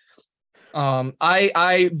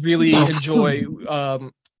I really enjoy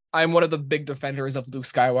I'm one of the big defenders of Luke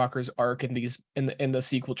Skywalker's arc in the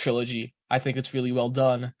sequel trilogy. I think it's really well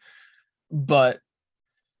done. But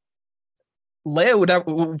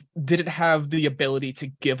Leia didn't have the ability to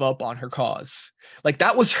give up on her cause. Like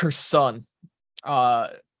that was her son.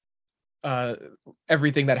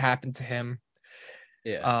 Everything that happened to him.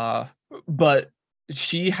 Yeah. But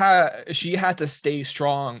she had to stay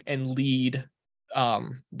strong and lead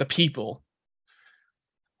the people.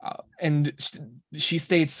 And she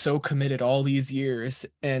stayed so committed all these years,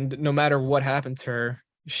 and no matter what happened to her,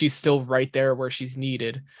 she's still right there where she's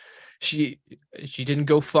needed. She didn't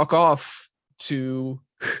go fuck off to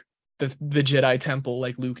the Jedi temple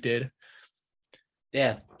like Luke did.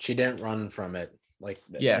 Yeah, she didn't run from it. Like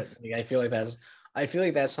yes, I feel like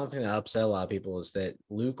that's something that upset a lot of people, is that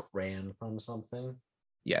Luke ran from something.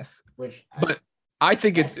 Yes, which I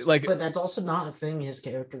think it's like, but that's also not a thing his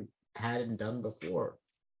character hadn't done before.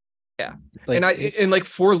 yeah. Like, and like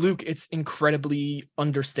for Luke, it's incredibly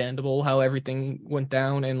understandable how everything went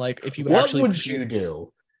down. And like, if you what actually, would you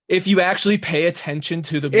do if you actually pay attention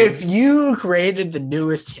to the if movie, you created the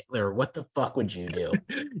newest Hitler? What the fuck would you do?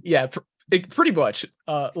 yeah, pretty much.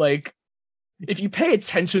 Like, if you pay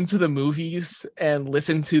attention to the movies and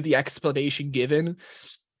listen to the explanation given,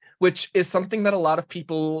 which is something that a lot of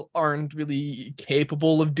people aren't really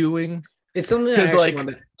capable of doing. It's something I Because actually like, want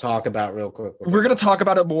to talk about real quick. we're gonna talk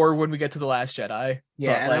about it more when we get to The Last Jedi.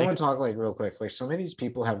 Yeah, but and like, I want to talk like real quick. Like, some of these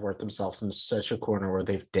people have worked themselves in such a corner where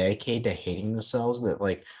they've dedicated to hating themselves that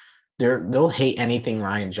like they'll hate anything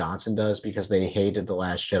Rian Johnson does because they hated The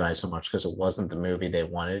Last Jedi so much because it wasn't the movie they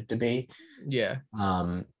wanted it to be. yeah,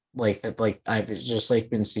 Like I've just like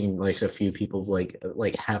been seeing like a few people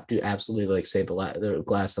like have to absolutely like say the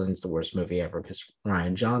Glass Onion's the worst movie ever because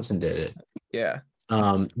Rian Johnson did it. yeah,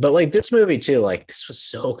 But like this movie too, like this was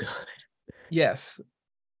so good. yes.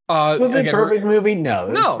 Was it a Again, perfect movie? No, it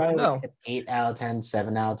was no, probably no. like an 8 out of 10,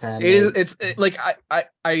 7 out of 10. It is. Like,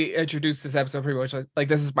 I introduced this episode pretty much like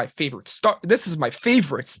this is my favorite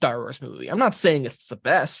Star Wars movie. I'm not saying it's the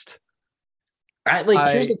best. Here's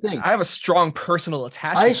the thing. I have a strong personal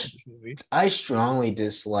attachment to this movie. I strongly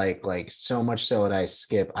dislike, like, so much so that I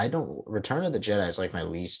skip. I don't Return of the Jedi is like my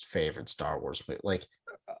least favorite Star Wars movie. Like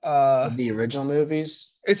the original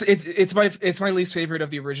movies. It's my least favorite of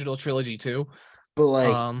the original trilogy too. But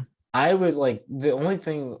like I would like the only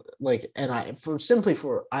thing like, and I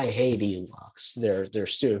hate Ewoks. They're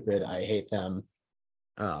stupid. I hate them.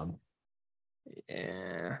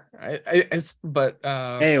 Yeah, it's but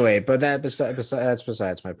anyway, but that's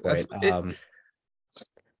besides my point.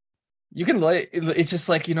 You can like, it's just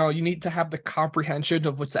like, you need to have the comprehension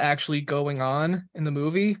of what's actually going on in the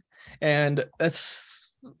movie, and that's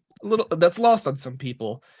lost on some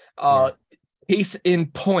people. Case in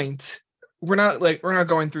point, we're not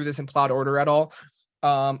going through this in plot order at all.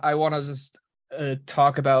 I want to just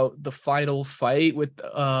talk about the final fight with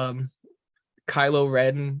Kylo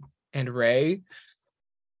Ren and Rey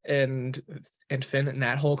and Finn and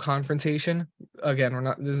that whole confrontation.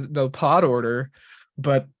 Again, this is no plot order,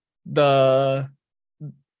 but the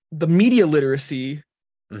media literacy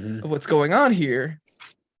of what's going on here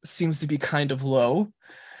seems to be kind of low,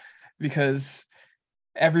 because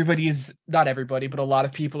not everybody, but a lot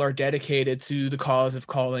of people are dedicated to the cause of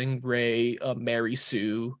calling Rey Mary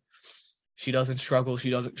Sue. She doesn't struggle, she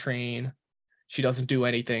doesn't train, she doesn't do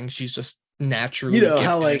anything. She's just naturally gifted.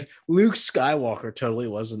 How like Luke Skywalker totally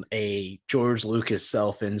wasn't a George Lucas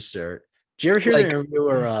self-insert. Did you ever hear the interview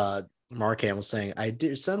where Mark Hamill saying, I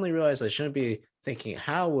suddenly realized I shouldn't be thinking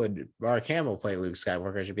how would Mark Hamill play Luke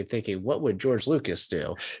Skywalker? I should be thinking, what would George Lucas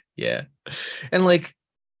do? Yeah. And like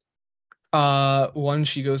one,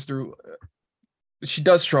 she goes through, she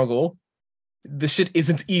does struggle. This shit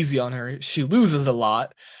isn't easy on her. She loses a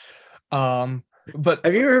lot. But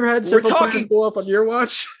have you ever had someone pull up on your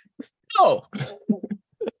watch? No.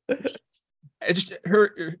 It's just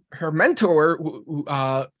her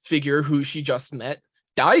mentor figure who she just met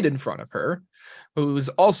died in front of her, who was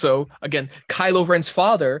also, again, Kylo Ren's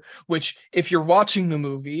father, which if you're watching the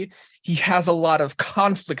movie, he has a lot of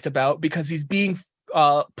conflict about because he's being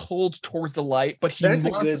pulled towards the light, but he wants a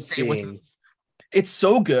good to stay scene. It's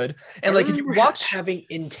so good. And like, if you watch having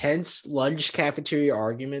intense lunch cafeteria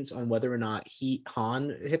arguments on whether or not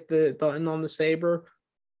Han hit the button on the saber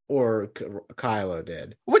or Kylo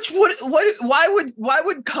did. Why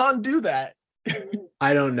would Khan do that?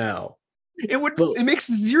 I don't know. It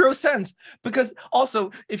makes zero sense, because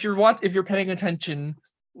also if you're paying attention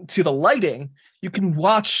to the lighting, you can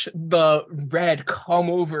watch the red come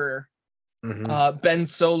over Ben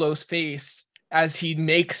Solo's face as he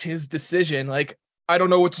makes his decision. Like, I don't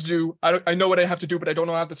know what to do. I know what I have to do, but I don't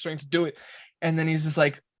know how I have the strength to do it. And then he's just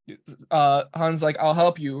like, Han's like, I'll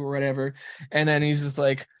help you or whatever. And then he's just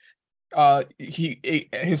like,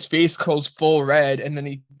 his face goes full red, and then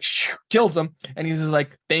he kills him, and he's just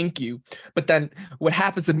like, thank you. But then what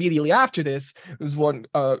happens immediately after this is when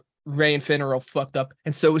Rey and Finn are all fucked up,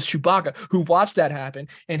 and so is Chewbacca, who watched that happen,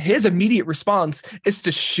 and his immediate response is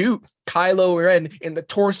to shoot Kylo Ren in the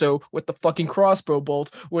torso with the fucking crossbow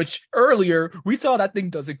bolt, which earlier we saw that thing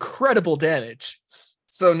does incredible damage.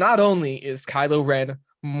 So not only is Kylo Ren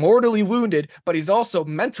mortally wounded, but he's also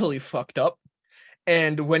mentally fucked up.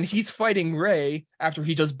 And when he's fighting Rey after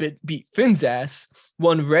he just beat Finn's ass,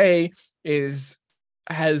 when Rey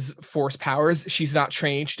has force powers, she's not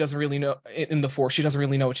trained. She doesn't really know in the force. She doesn't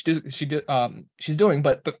really know what she's doing.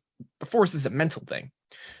 But the force is a mental thing,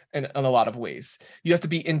 in a lot of ways. You have to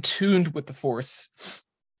be in tune with the force,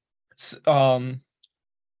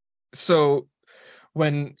 So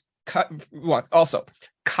when what also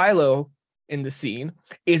Kylo in the scene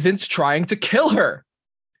isn't trying to kill her.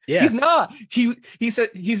 He's Yes. not. He said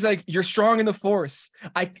he's like, you're strong in the Force.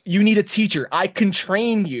 You need a teacher. I can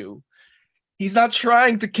train you. He's not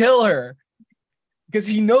trying to kill her because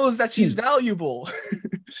he knows that she's valuable.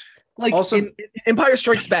 Like Also, in Empire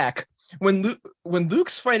Strikes Back, when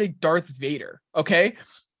Luke's fighting Darth Vader, okay?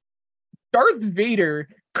 Darth Vader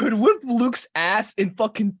could whip Luke's ass in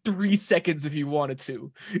fucking 3 seconds if he wanted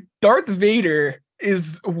to. Darth Vader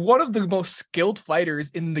is one of the most skilled fighters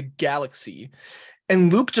in the galaxy.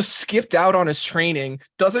 And Luke just skipped out on his training,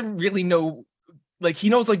 doesn't really know, like, he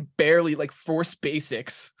knows, like, barely, like, Force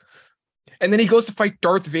basics. And then he goes to fight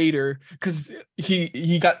Darth Vader because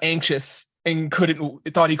he got anxious and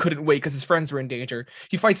thought he couldn't wait because his friends were in danger.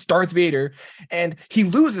 He fights Darth Vader and he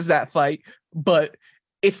loses that fight, but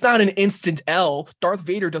it's not an instant L. Darth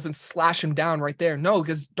Vader doesn't slash him down right there. No,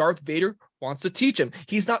 because Darth Vader wants to teach him.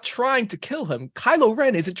 He's not trying to kill him. Kylo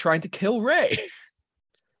Ren isn't trying to kill Rey.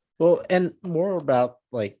 well, and more about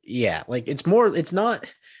like, yeah, like it's not,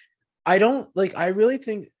 I don't like, I really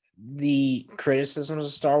think the criticisms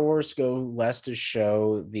of Star Wars go less to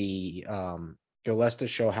show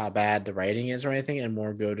how bad the writing is or anything, and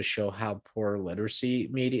more go to show how poor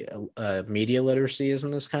media literacy is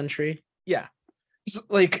in this country. Yeah.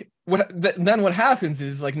 Like then what happens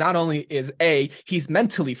is, like, not only is A, he's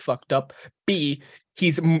mentally fucked up, B,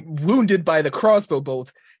 he's wounded by the crossbow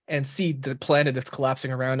bolt, and C, the planet is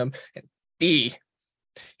collapsing around him, and D,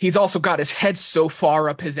 he's also got his head so far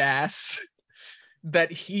up his ass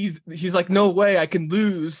that he's like, no way I can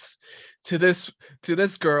lose to this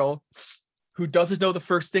girl who doesn't know the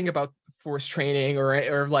first thing about Force training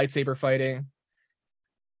or lightsaber fighting.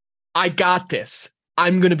 I got this.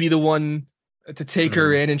 I'm gonna be the one to take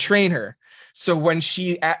her in and train her. So when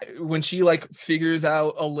she like figures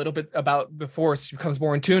out a little bit about the Force, she becomes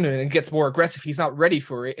more in tune and gets more aggressive. He's not ready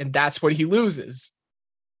for it, and that's what he loses.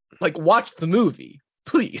 Like, watch the movie,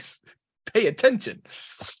 please. Pay attention.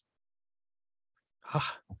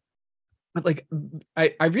 But like,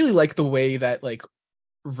 I really like the way that, like,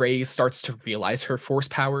 Rey starts to realize her Force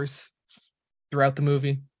powers throughout the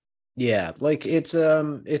movie. Yeah, like it's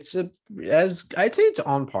as I'd say it's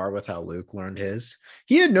on par with how Luke learned his.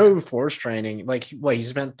 He had no Force training. Like, what, he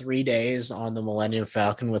spent 3 days on the Millennium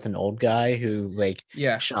Falcon with an old guy who like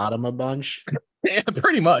shot him a bunch. Yeah,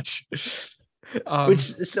 pretty much. Which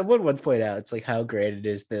someone would point out, it's like how great it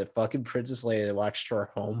is that fucking Princess Leia watched her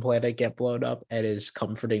home planet get blown up and is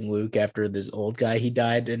comforting Luke after this old guy he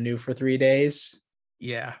died and knew for 3 days.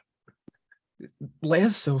 Yeah,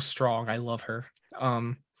 Leia's so strong. I love her.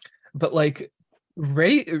 But like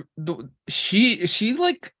Rey, she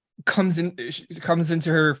like comes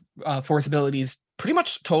into her Force abilities pretty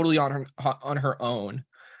much totally on her own.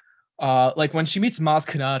 Like when she meets Maz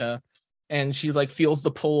Kanata and she like feels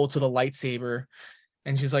the pull to the lightsaber,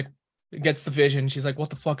 and she's like, gets the vision. She's like, what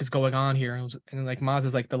the fuck is going on here? And like Maz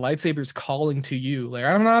is like, the lightsaber's calling to you. Like,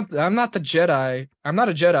 I'm not the Jedi. I'm not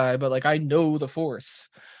a Jedi, but like I know the Force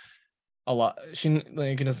a lot. She,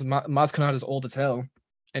 like, you know, Maz Kanata's old as hell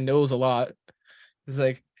and knows a lot. It's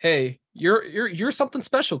like, hey, you're something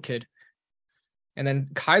special, kid. And then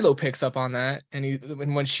Kylo picks up on that,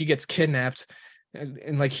 and when she gets kidnapped,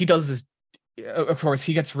 and like he does this, of course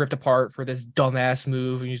he gets ripped apart for this dumbass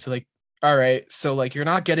move, and he's like, all right, so like you're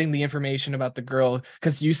not getting the information about the girl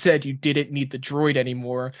because you said you didn't need the droid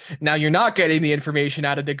anymore. Now you're not getting the information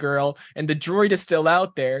out of the girl, and the droid is still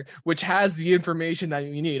out there, which has the information that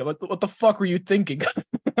you need. What the fuck were you thinking?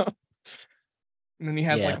 And then he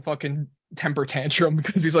has like a fucking temper tantrum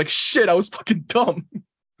because he's like, shit, I was fucking dumb.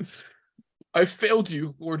 I failed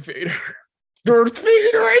you, Lord Vader. Darth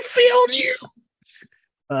Vader, I failed you.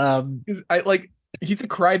 I like, he's a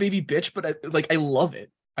crybaby bitch, but I love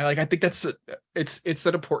it. I think that's it's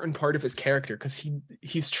an important part of his character because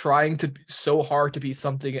he's trying to so hard to be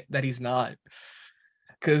something that he's not.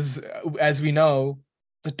 Because as we know,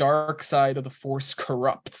 the dark side of the Force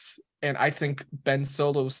corrupts. And I think Ben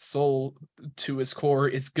Solo's soul to his core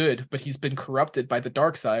is good, but he's been corrupted by the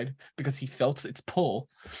dark side because he felt its pull.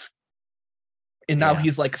 And now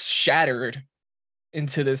he's like shattered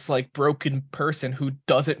into this like broken person who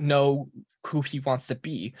doesn't know who he wants to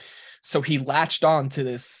be. So he latched on to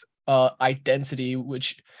this identity,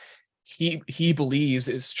 which he believes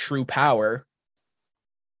is true power.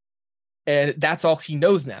 And that's all he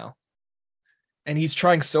knows now. And he's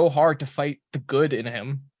trying so hard to fight the good in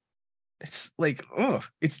him. It's like, oh,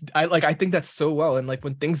 I think that's so well. And like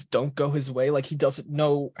when things don't go his way, like he doesn't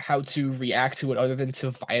know how to react to it other than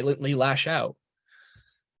to violently lash out.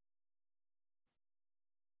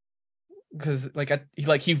 because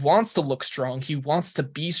he wants to look strong, he wants to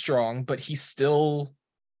be strong, but he's still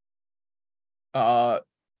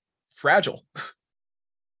fragile.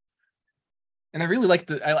 And I really like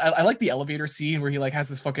I like the elevator scene where he like has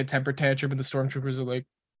this fucking temper tantrum and the stormtroopers are like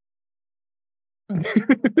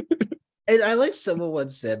And I like someone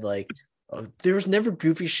once said, like, oh, there was never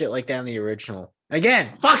goofy shit like that in the original.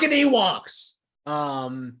 Again, fucking Ewoks.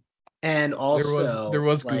 And there also,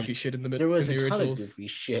 was goofy like, shit in there was the a ton of originals. goofy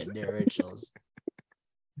shit in the originals.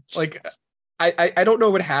 Like I don't know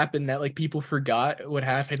what happened that like people forgot what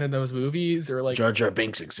happened in those movies, or like Jar Jar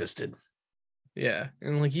Binks existed. yeah,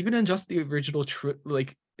 and like even in just the original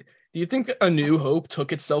like, do you think A New Hope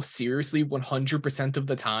took itself seriously 100% of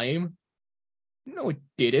the time? No, it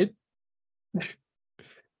didn't.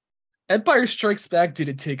 Empire Strikes Back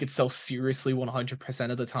didn't take itself seriously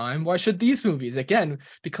 100% of the time. Why should these movies? Again,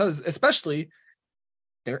 because especially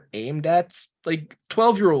they're aimed at like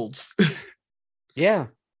 12-year-olds. Yeah.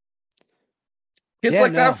 Kids Yeah,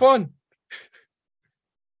 like to have no. fun.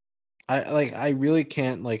 I really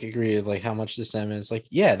can't like agree with like how much this is like,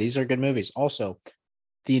 yeah, these are good movies. Also,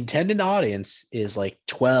 the intended audience is like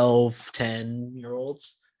 12,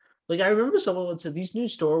 10-year-olds. Like I remember someone said these new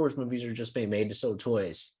Star Wars movies are just being made to sell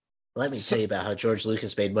toys. Let me So, tell you about how George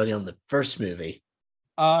Lucas made money on the first movie.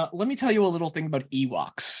 let me tell you a little thing about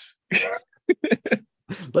Ewoks.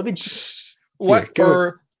 Let me here, What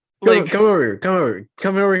are like come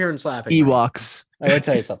over here and slap it. Ewoks? I gotta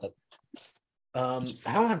tell you something. I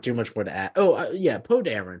don't have too much more to add. Oh, yeah, Poe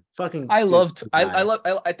Dameron, fucking. I Good loved. I guy. love.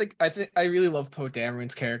 I think I really love Poe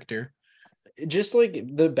Dameron's character. Just like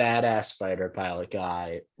the badass fighter pilot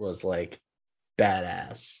guy was like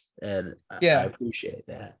badass, and I Yeah, appreciate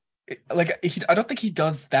that. like I don't think he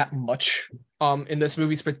does that much in this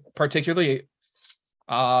movie particularly.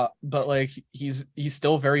 But like he's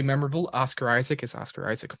still very memorable. Oscar Isaac is Oscar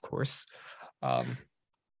Isaac, of course. Um,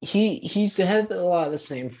 He's had a lot of the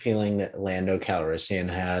same feeling that Lando Calrissian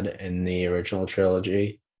had in the original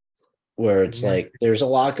trilogy, where it's yeah. like there's a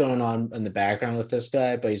lot going on in the background with this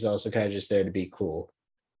guy, but he's also kind of just there to be cool.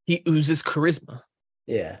 He oozes charisma.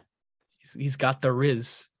 Yeah. He's got the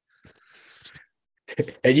riz.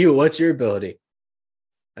 And you, what's your ability?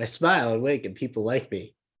 I smile and wink, and people like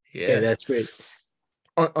me. Okay, Yeah. that's great.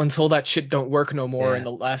 Until that shit don't work no more in Yeah.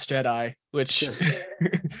 The Last Jedi, which So,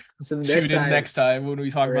 so the next tune in time next time when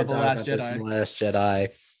we talk we're about gonna The talk Last about this in Jedi. the Last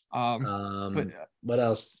Jedi. But What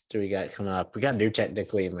else do we got coming up? We got new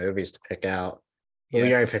technically movies to pick out. Well,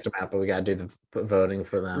 we already picked yes, them out, but we got to do the voting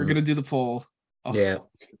for we're them. gonna do the poll. Oh, Yeah.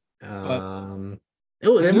 but And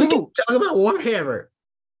we can talk about Warhammer.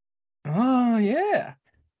 oh yeah.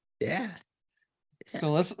 Yeah. Yeah. So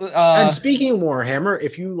let's And speaking of Warhammer,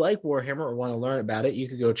 if you like Warhammer or want to learn about it, you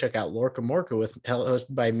could go check out Lorca Morca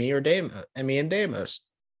hosted by me or me and Damos.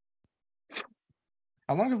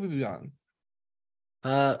 how long have we been on?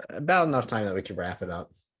 About enough time that we can wrap it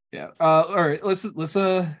up. Yeah. All right. Let's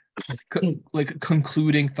like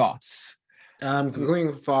concluding thoughts.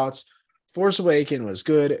 Concluding thoughts. Force Awaken was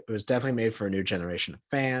good. It was definitely made for a new generation of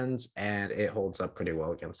fans, and it holds up pretty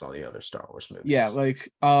well against all the other Star Wars movies. Yeah, like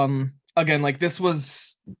again, like this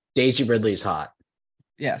was Daisy Ridley's hot.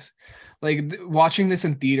 yes, like watching this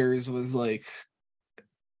in theaters was like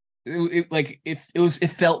it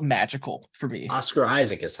felt magical for me. Oscar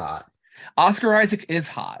Isaac is hot. Oscar Isaac is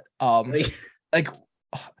hot. Like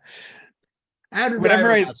Adam whenever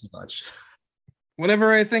Driver I not so much.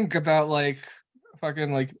 whenever I think about like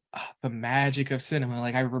fucking like the magic of cinema,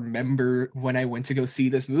 like I remember when I went to go see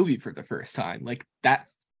this movie for the first time, like that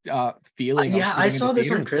feeling of Yeah, I sitting in the saw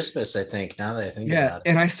this on theater. Christmas, I think, now that I think Yeah, about it.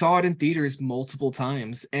 and I saw it in theaters multiple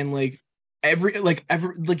times, and like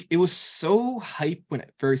it was so hype when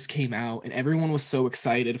it first came out, and everyone was so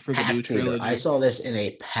excited for the new Packed theater. I trilogy. saw this in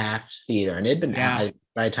a packed theater, and it'd been out. Yeah,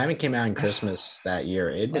 By the time it came out in Christmas that year,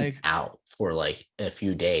 it'd been like out for like a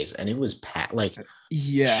few days, and it was packed, like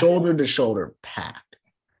yeah, shoulder to shoulder packed.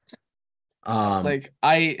 like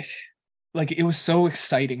I like it was so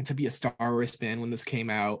exciting to be a Star Wars fan when this came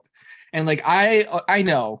out, and like I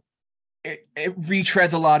know it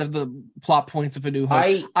retreads a lot of the plot points of A New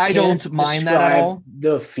Hope. I don't mind that at all.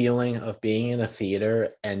 The feeling of being in a theater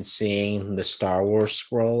and seeing the Star Wars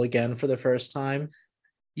scroll again for the first time. Like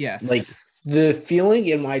Yes. the feeling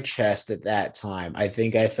in my chest at that time, I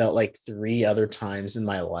think I felt like 3 other times in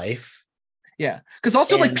my life. Yeah, because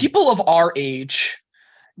also like And people of our age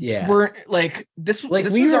yeah, weren't like this. like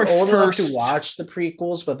This we was were our old enough to first. watch the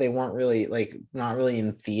prequels, but they weren't really like not really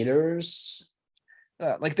in theaters.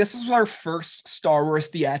 Like this is our first Star Wars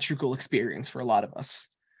theatrical experience for a lot of us.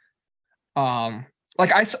 Um,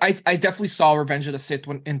 like I definitely saw Revenge of the Sith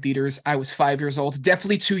when in theaters. I was 5 years old,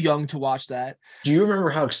 definitely too young to watch that. Do you remember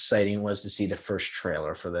how exciting it was to see the first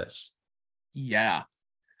trailer for this? Yeah.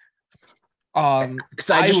 Because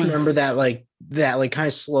I just remember that like kind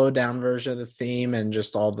of slowed down version of the theme and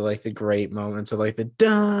just all the like the great moments of like the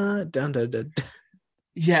dun dun dun dun.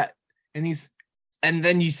 Yeah, and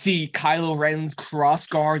then you see Kylo Ren's cross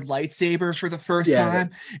guard lightsaber for the first time,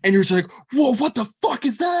 and you're just like, "Whoa, what the fuck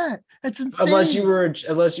is that? That's insane!" Unless you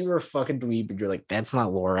were a fucking dweeb, and you're like, "That's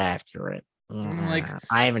not lore accurate." I'm like,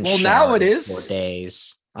 I haven't well, showered now it in is. 4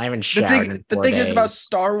 days. I haven't The showered thing, in the 4 thing is about days.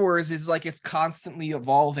 Star Wars is like it's constantly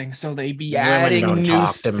evolving, so they be Women adding don't new.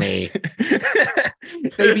 talk to me.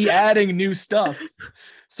 They be adding new stuff.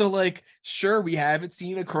 So like, sure, we haven't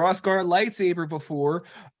seen a crossguard lightsaber before,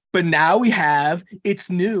 but now we have. It's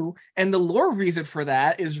new, and the lore reason for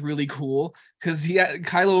that is really cool because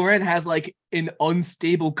Kylo Ren has like an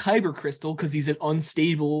unstable kyber crystal because he's an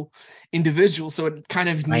unstable individual. So it kind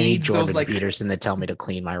of I need needs Jordan those like. Peterson to tell me to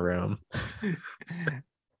clean my room.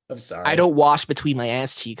 I'm sorry. I don't wash between my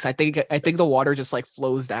ass cheeks. I think the water just like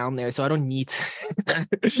flows down there, so I don't need I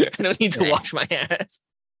don't need to wash my ass.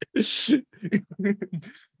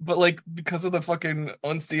 But like because of the fucking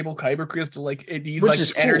unstable kyber crystal, like it needs Which like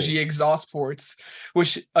is cool. energy exhaust ports,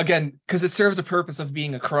 which again, because it serves the purpose of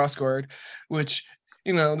being a crossguard, which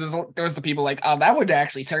you know, there's the people like, oh, that would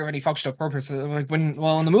actually serve any functional purpose. Like in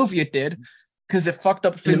the movie it did, because it fucked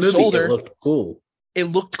up Finn's shoulder. It looked cool. It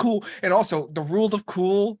looked cool, and also the rule of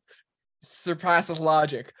cool surpasses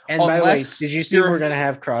logic. And by the way, did you see we're gonna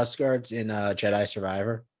have crossguards in Jedi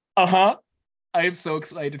Survivor? I am so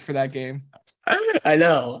excited for that game. I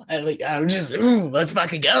know. I'm just let's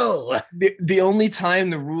fucking go. The only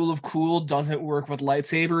time the rule of cool doesn't work with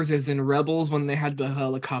lightsabers is in Rebels when they had the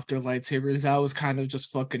helicopter lightsabers. That was kind of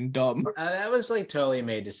just fucking dumb. That was like totally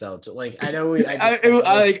made to sell. Like I know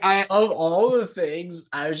of all the things,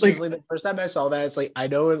 I was just like the first time I saw that, it's like I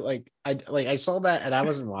know it. Like I saw that, and I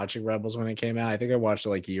wasn't watching Rebels when it came out. I think I watched it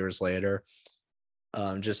like years later.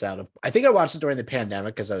 Just out of, I think I watched it during the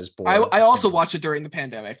pandemic because I was bored. I also watched it during the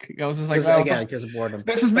pandemic. I was just like, again, because of boredom.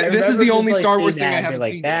 This is the only Star Wars thing I haven't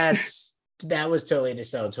seen. That was totally to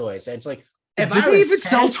sell toys. It's like, did they even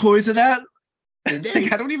sell toys of that?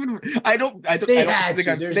 Like, I don't think they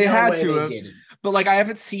had to, but like I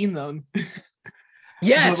haven't seen them.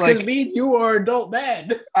 Yes, because like, me and you are adult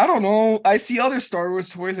men. I don't know. I see other Star Wars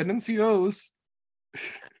toys. I didn't see those.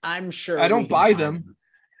 I'm sure I don't buy them.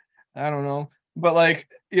 I don't know. But like,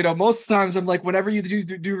 you know, most times I'm like, whenever you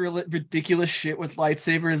do ridiculous shit with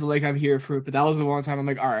lightsabers, like I'm here for it. But that was the one time I'm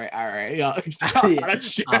like, all right, yeah.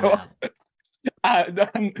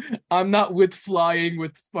 I'm not with flying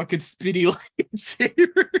with fucking speedy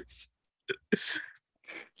lightsabers.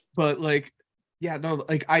 But like, yeah, no,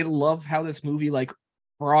 like I love how this movie like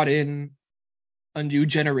brought in a new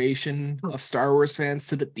generation of Star Wars fans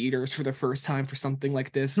to the theaters for the first time for something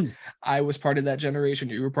like this. I was part of that generation.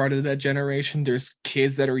 You were part of that generation. There's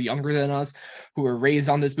kids that are younger than us who were raised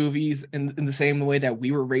on these movies in the same way that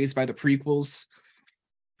we were raised by the prequels.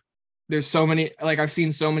 There's so many, like I've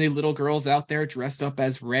seen so many little girls out there dressed up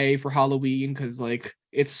as Rey for Halloween because like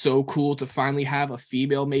it's so cool to finally have a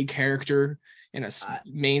female made character in a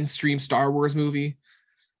mainstream Star Wars movie.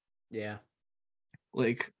 Yeah.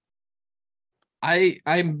 Like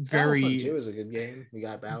I'm very. Battlefront 2 is a good game. We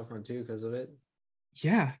got Battlefront 2 because of it.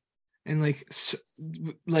 Yeah, and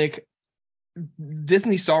like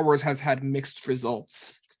Disney Star Wars has had mixed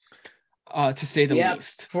results, to say the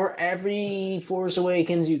least. For every Force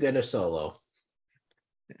Awakens, you get a solo.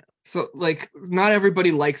 So like, not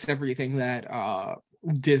everybody likes everything that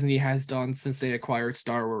Disney has done since they acquired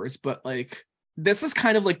Star Wars, but like this is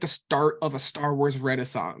kind of like the start of a Star Wars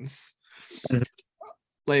renaissance.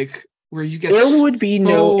 Like. Where you get there would be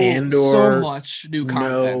no Andor, so much new no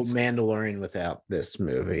content. Mandalorian without this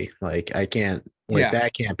movie. Like I can't, like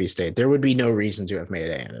that can't be stated. There would be no reason to have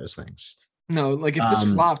made any of those things. No, like if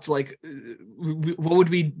this flopped, like what would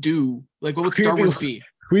we do? Like what would Star Wars be?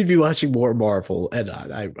 We'd be watching more Marvel, and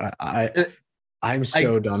I'm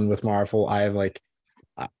so done with Marvel. I have like,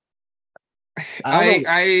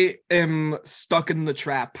 I am stuck in the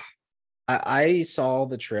trap. I saw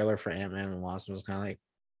the trailer for Ant-Man and Wasp and was kind of like,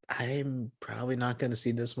 I'm probably not going to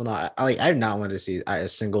see this one. I've not wanted to see a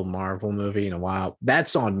single Marvel movie in a while.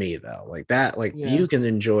 That's on me though. Like that, like you can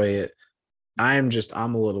enjoy it. I'm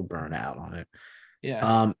a little burnt out on it.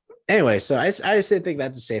 Yeah. Anyway, so I just think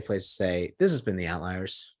that's a safe place to say this has been the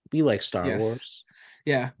Outliers. We like Star Wars.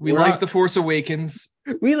 Yeah. We like The Force Awakens.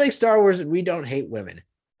 We like Star Wars and we don't hate women.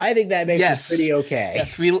 I think that makes us pretty okay.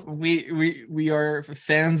 Yes, we are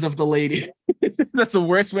fans of the lady. That's the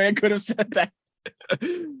worst way I could have said that.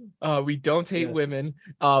 We don't hate Yeah. women.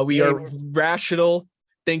 We Hey, are rational we're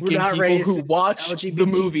thinking not people who racist. watch the LGBT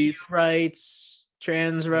movies. rights,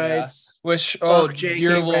 trans Yeah. rights. Which, oh Fuck dear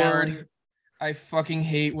JK Lord, Rowling. I fucking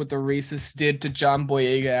hate what the racists did to John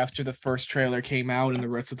Boyega after the first trailer came out and the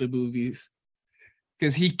rest of the movies.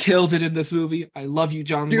 Because he killed it in this movie. I love you,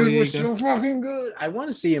 John Dude was Boyega. so fucking good. I want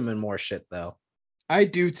to see him in more shit though. I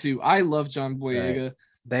do too. I love John All right. Boyega.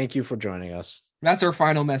 Thank you for joining us. That's our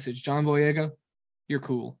final message. John Boyega, you're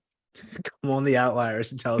cool. Come on, the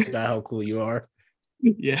Outliers, and tell us about how cool you are.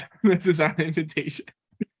 Yeah, this is our invitation.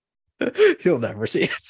 You'll never see it.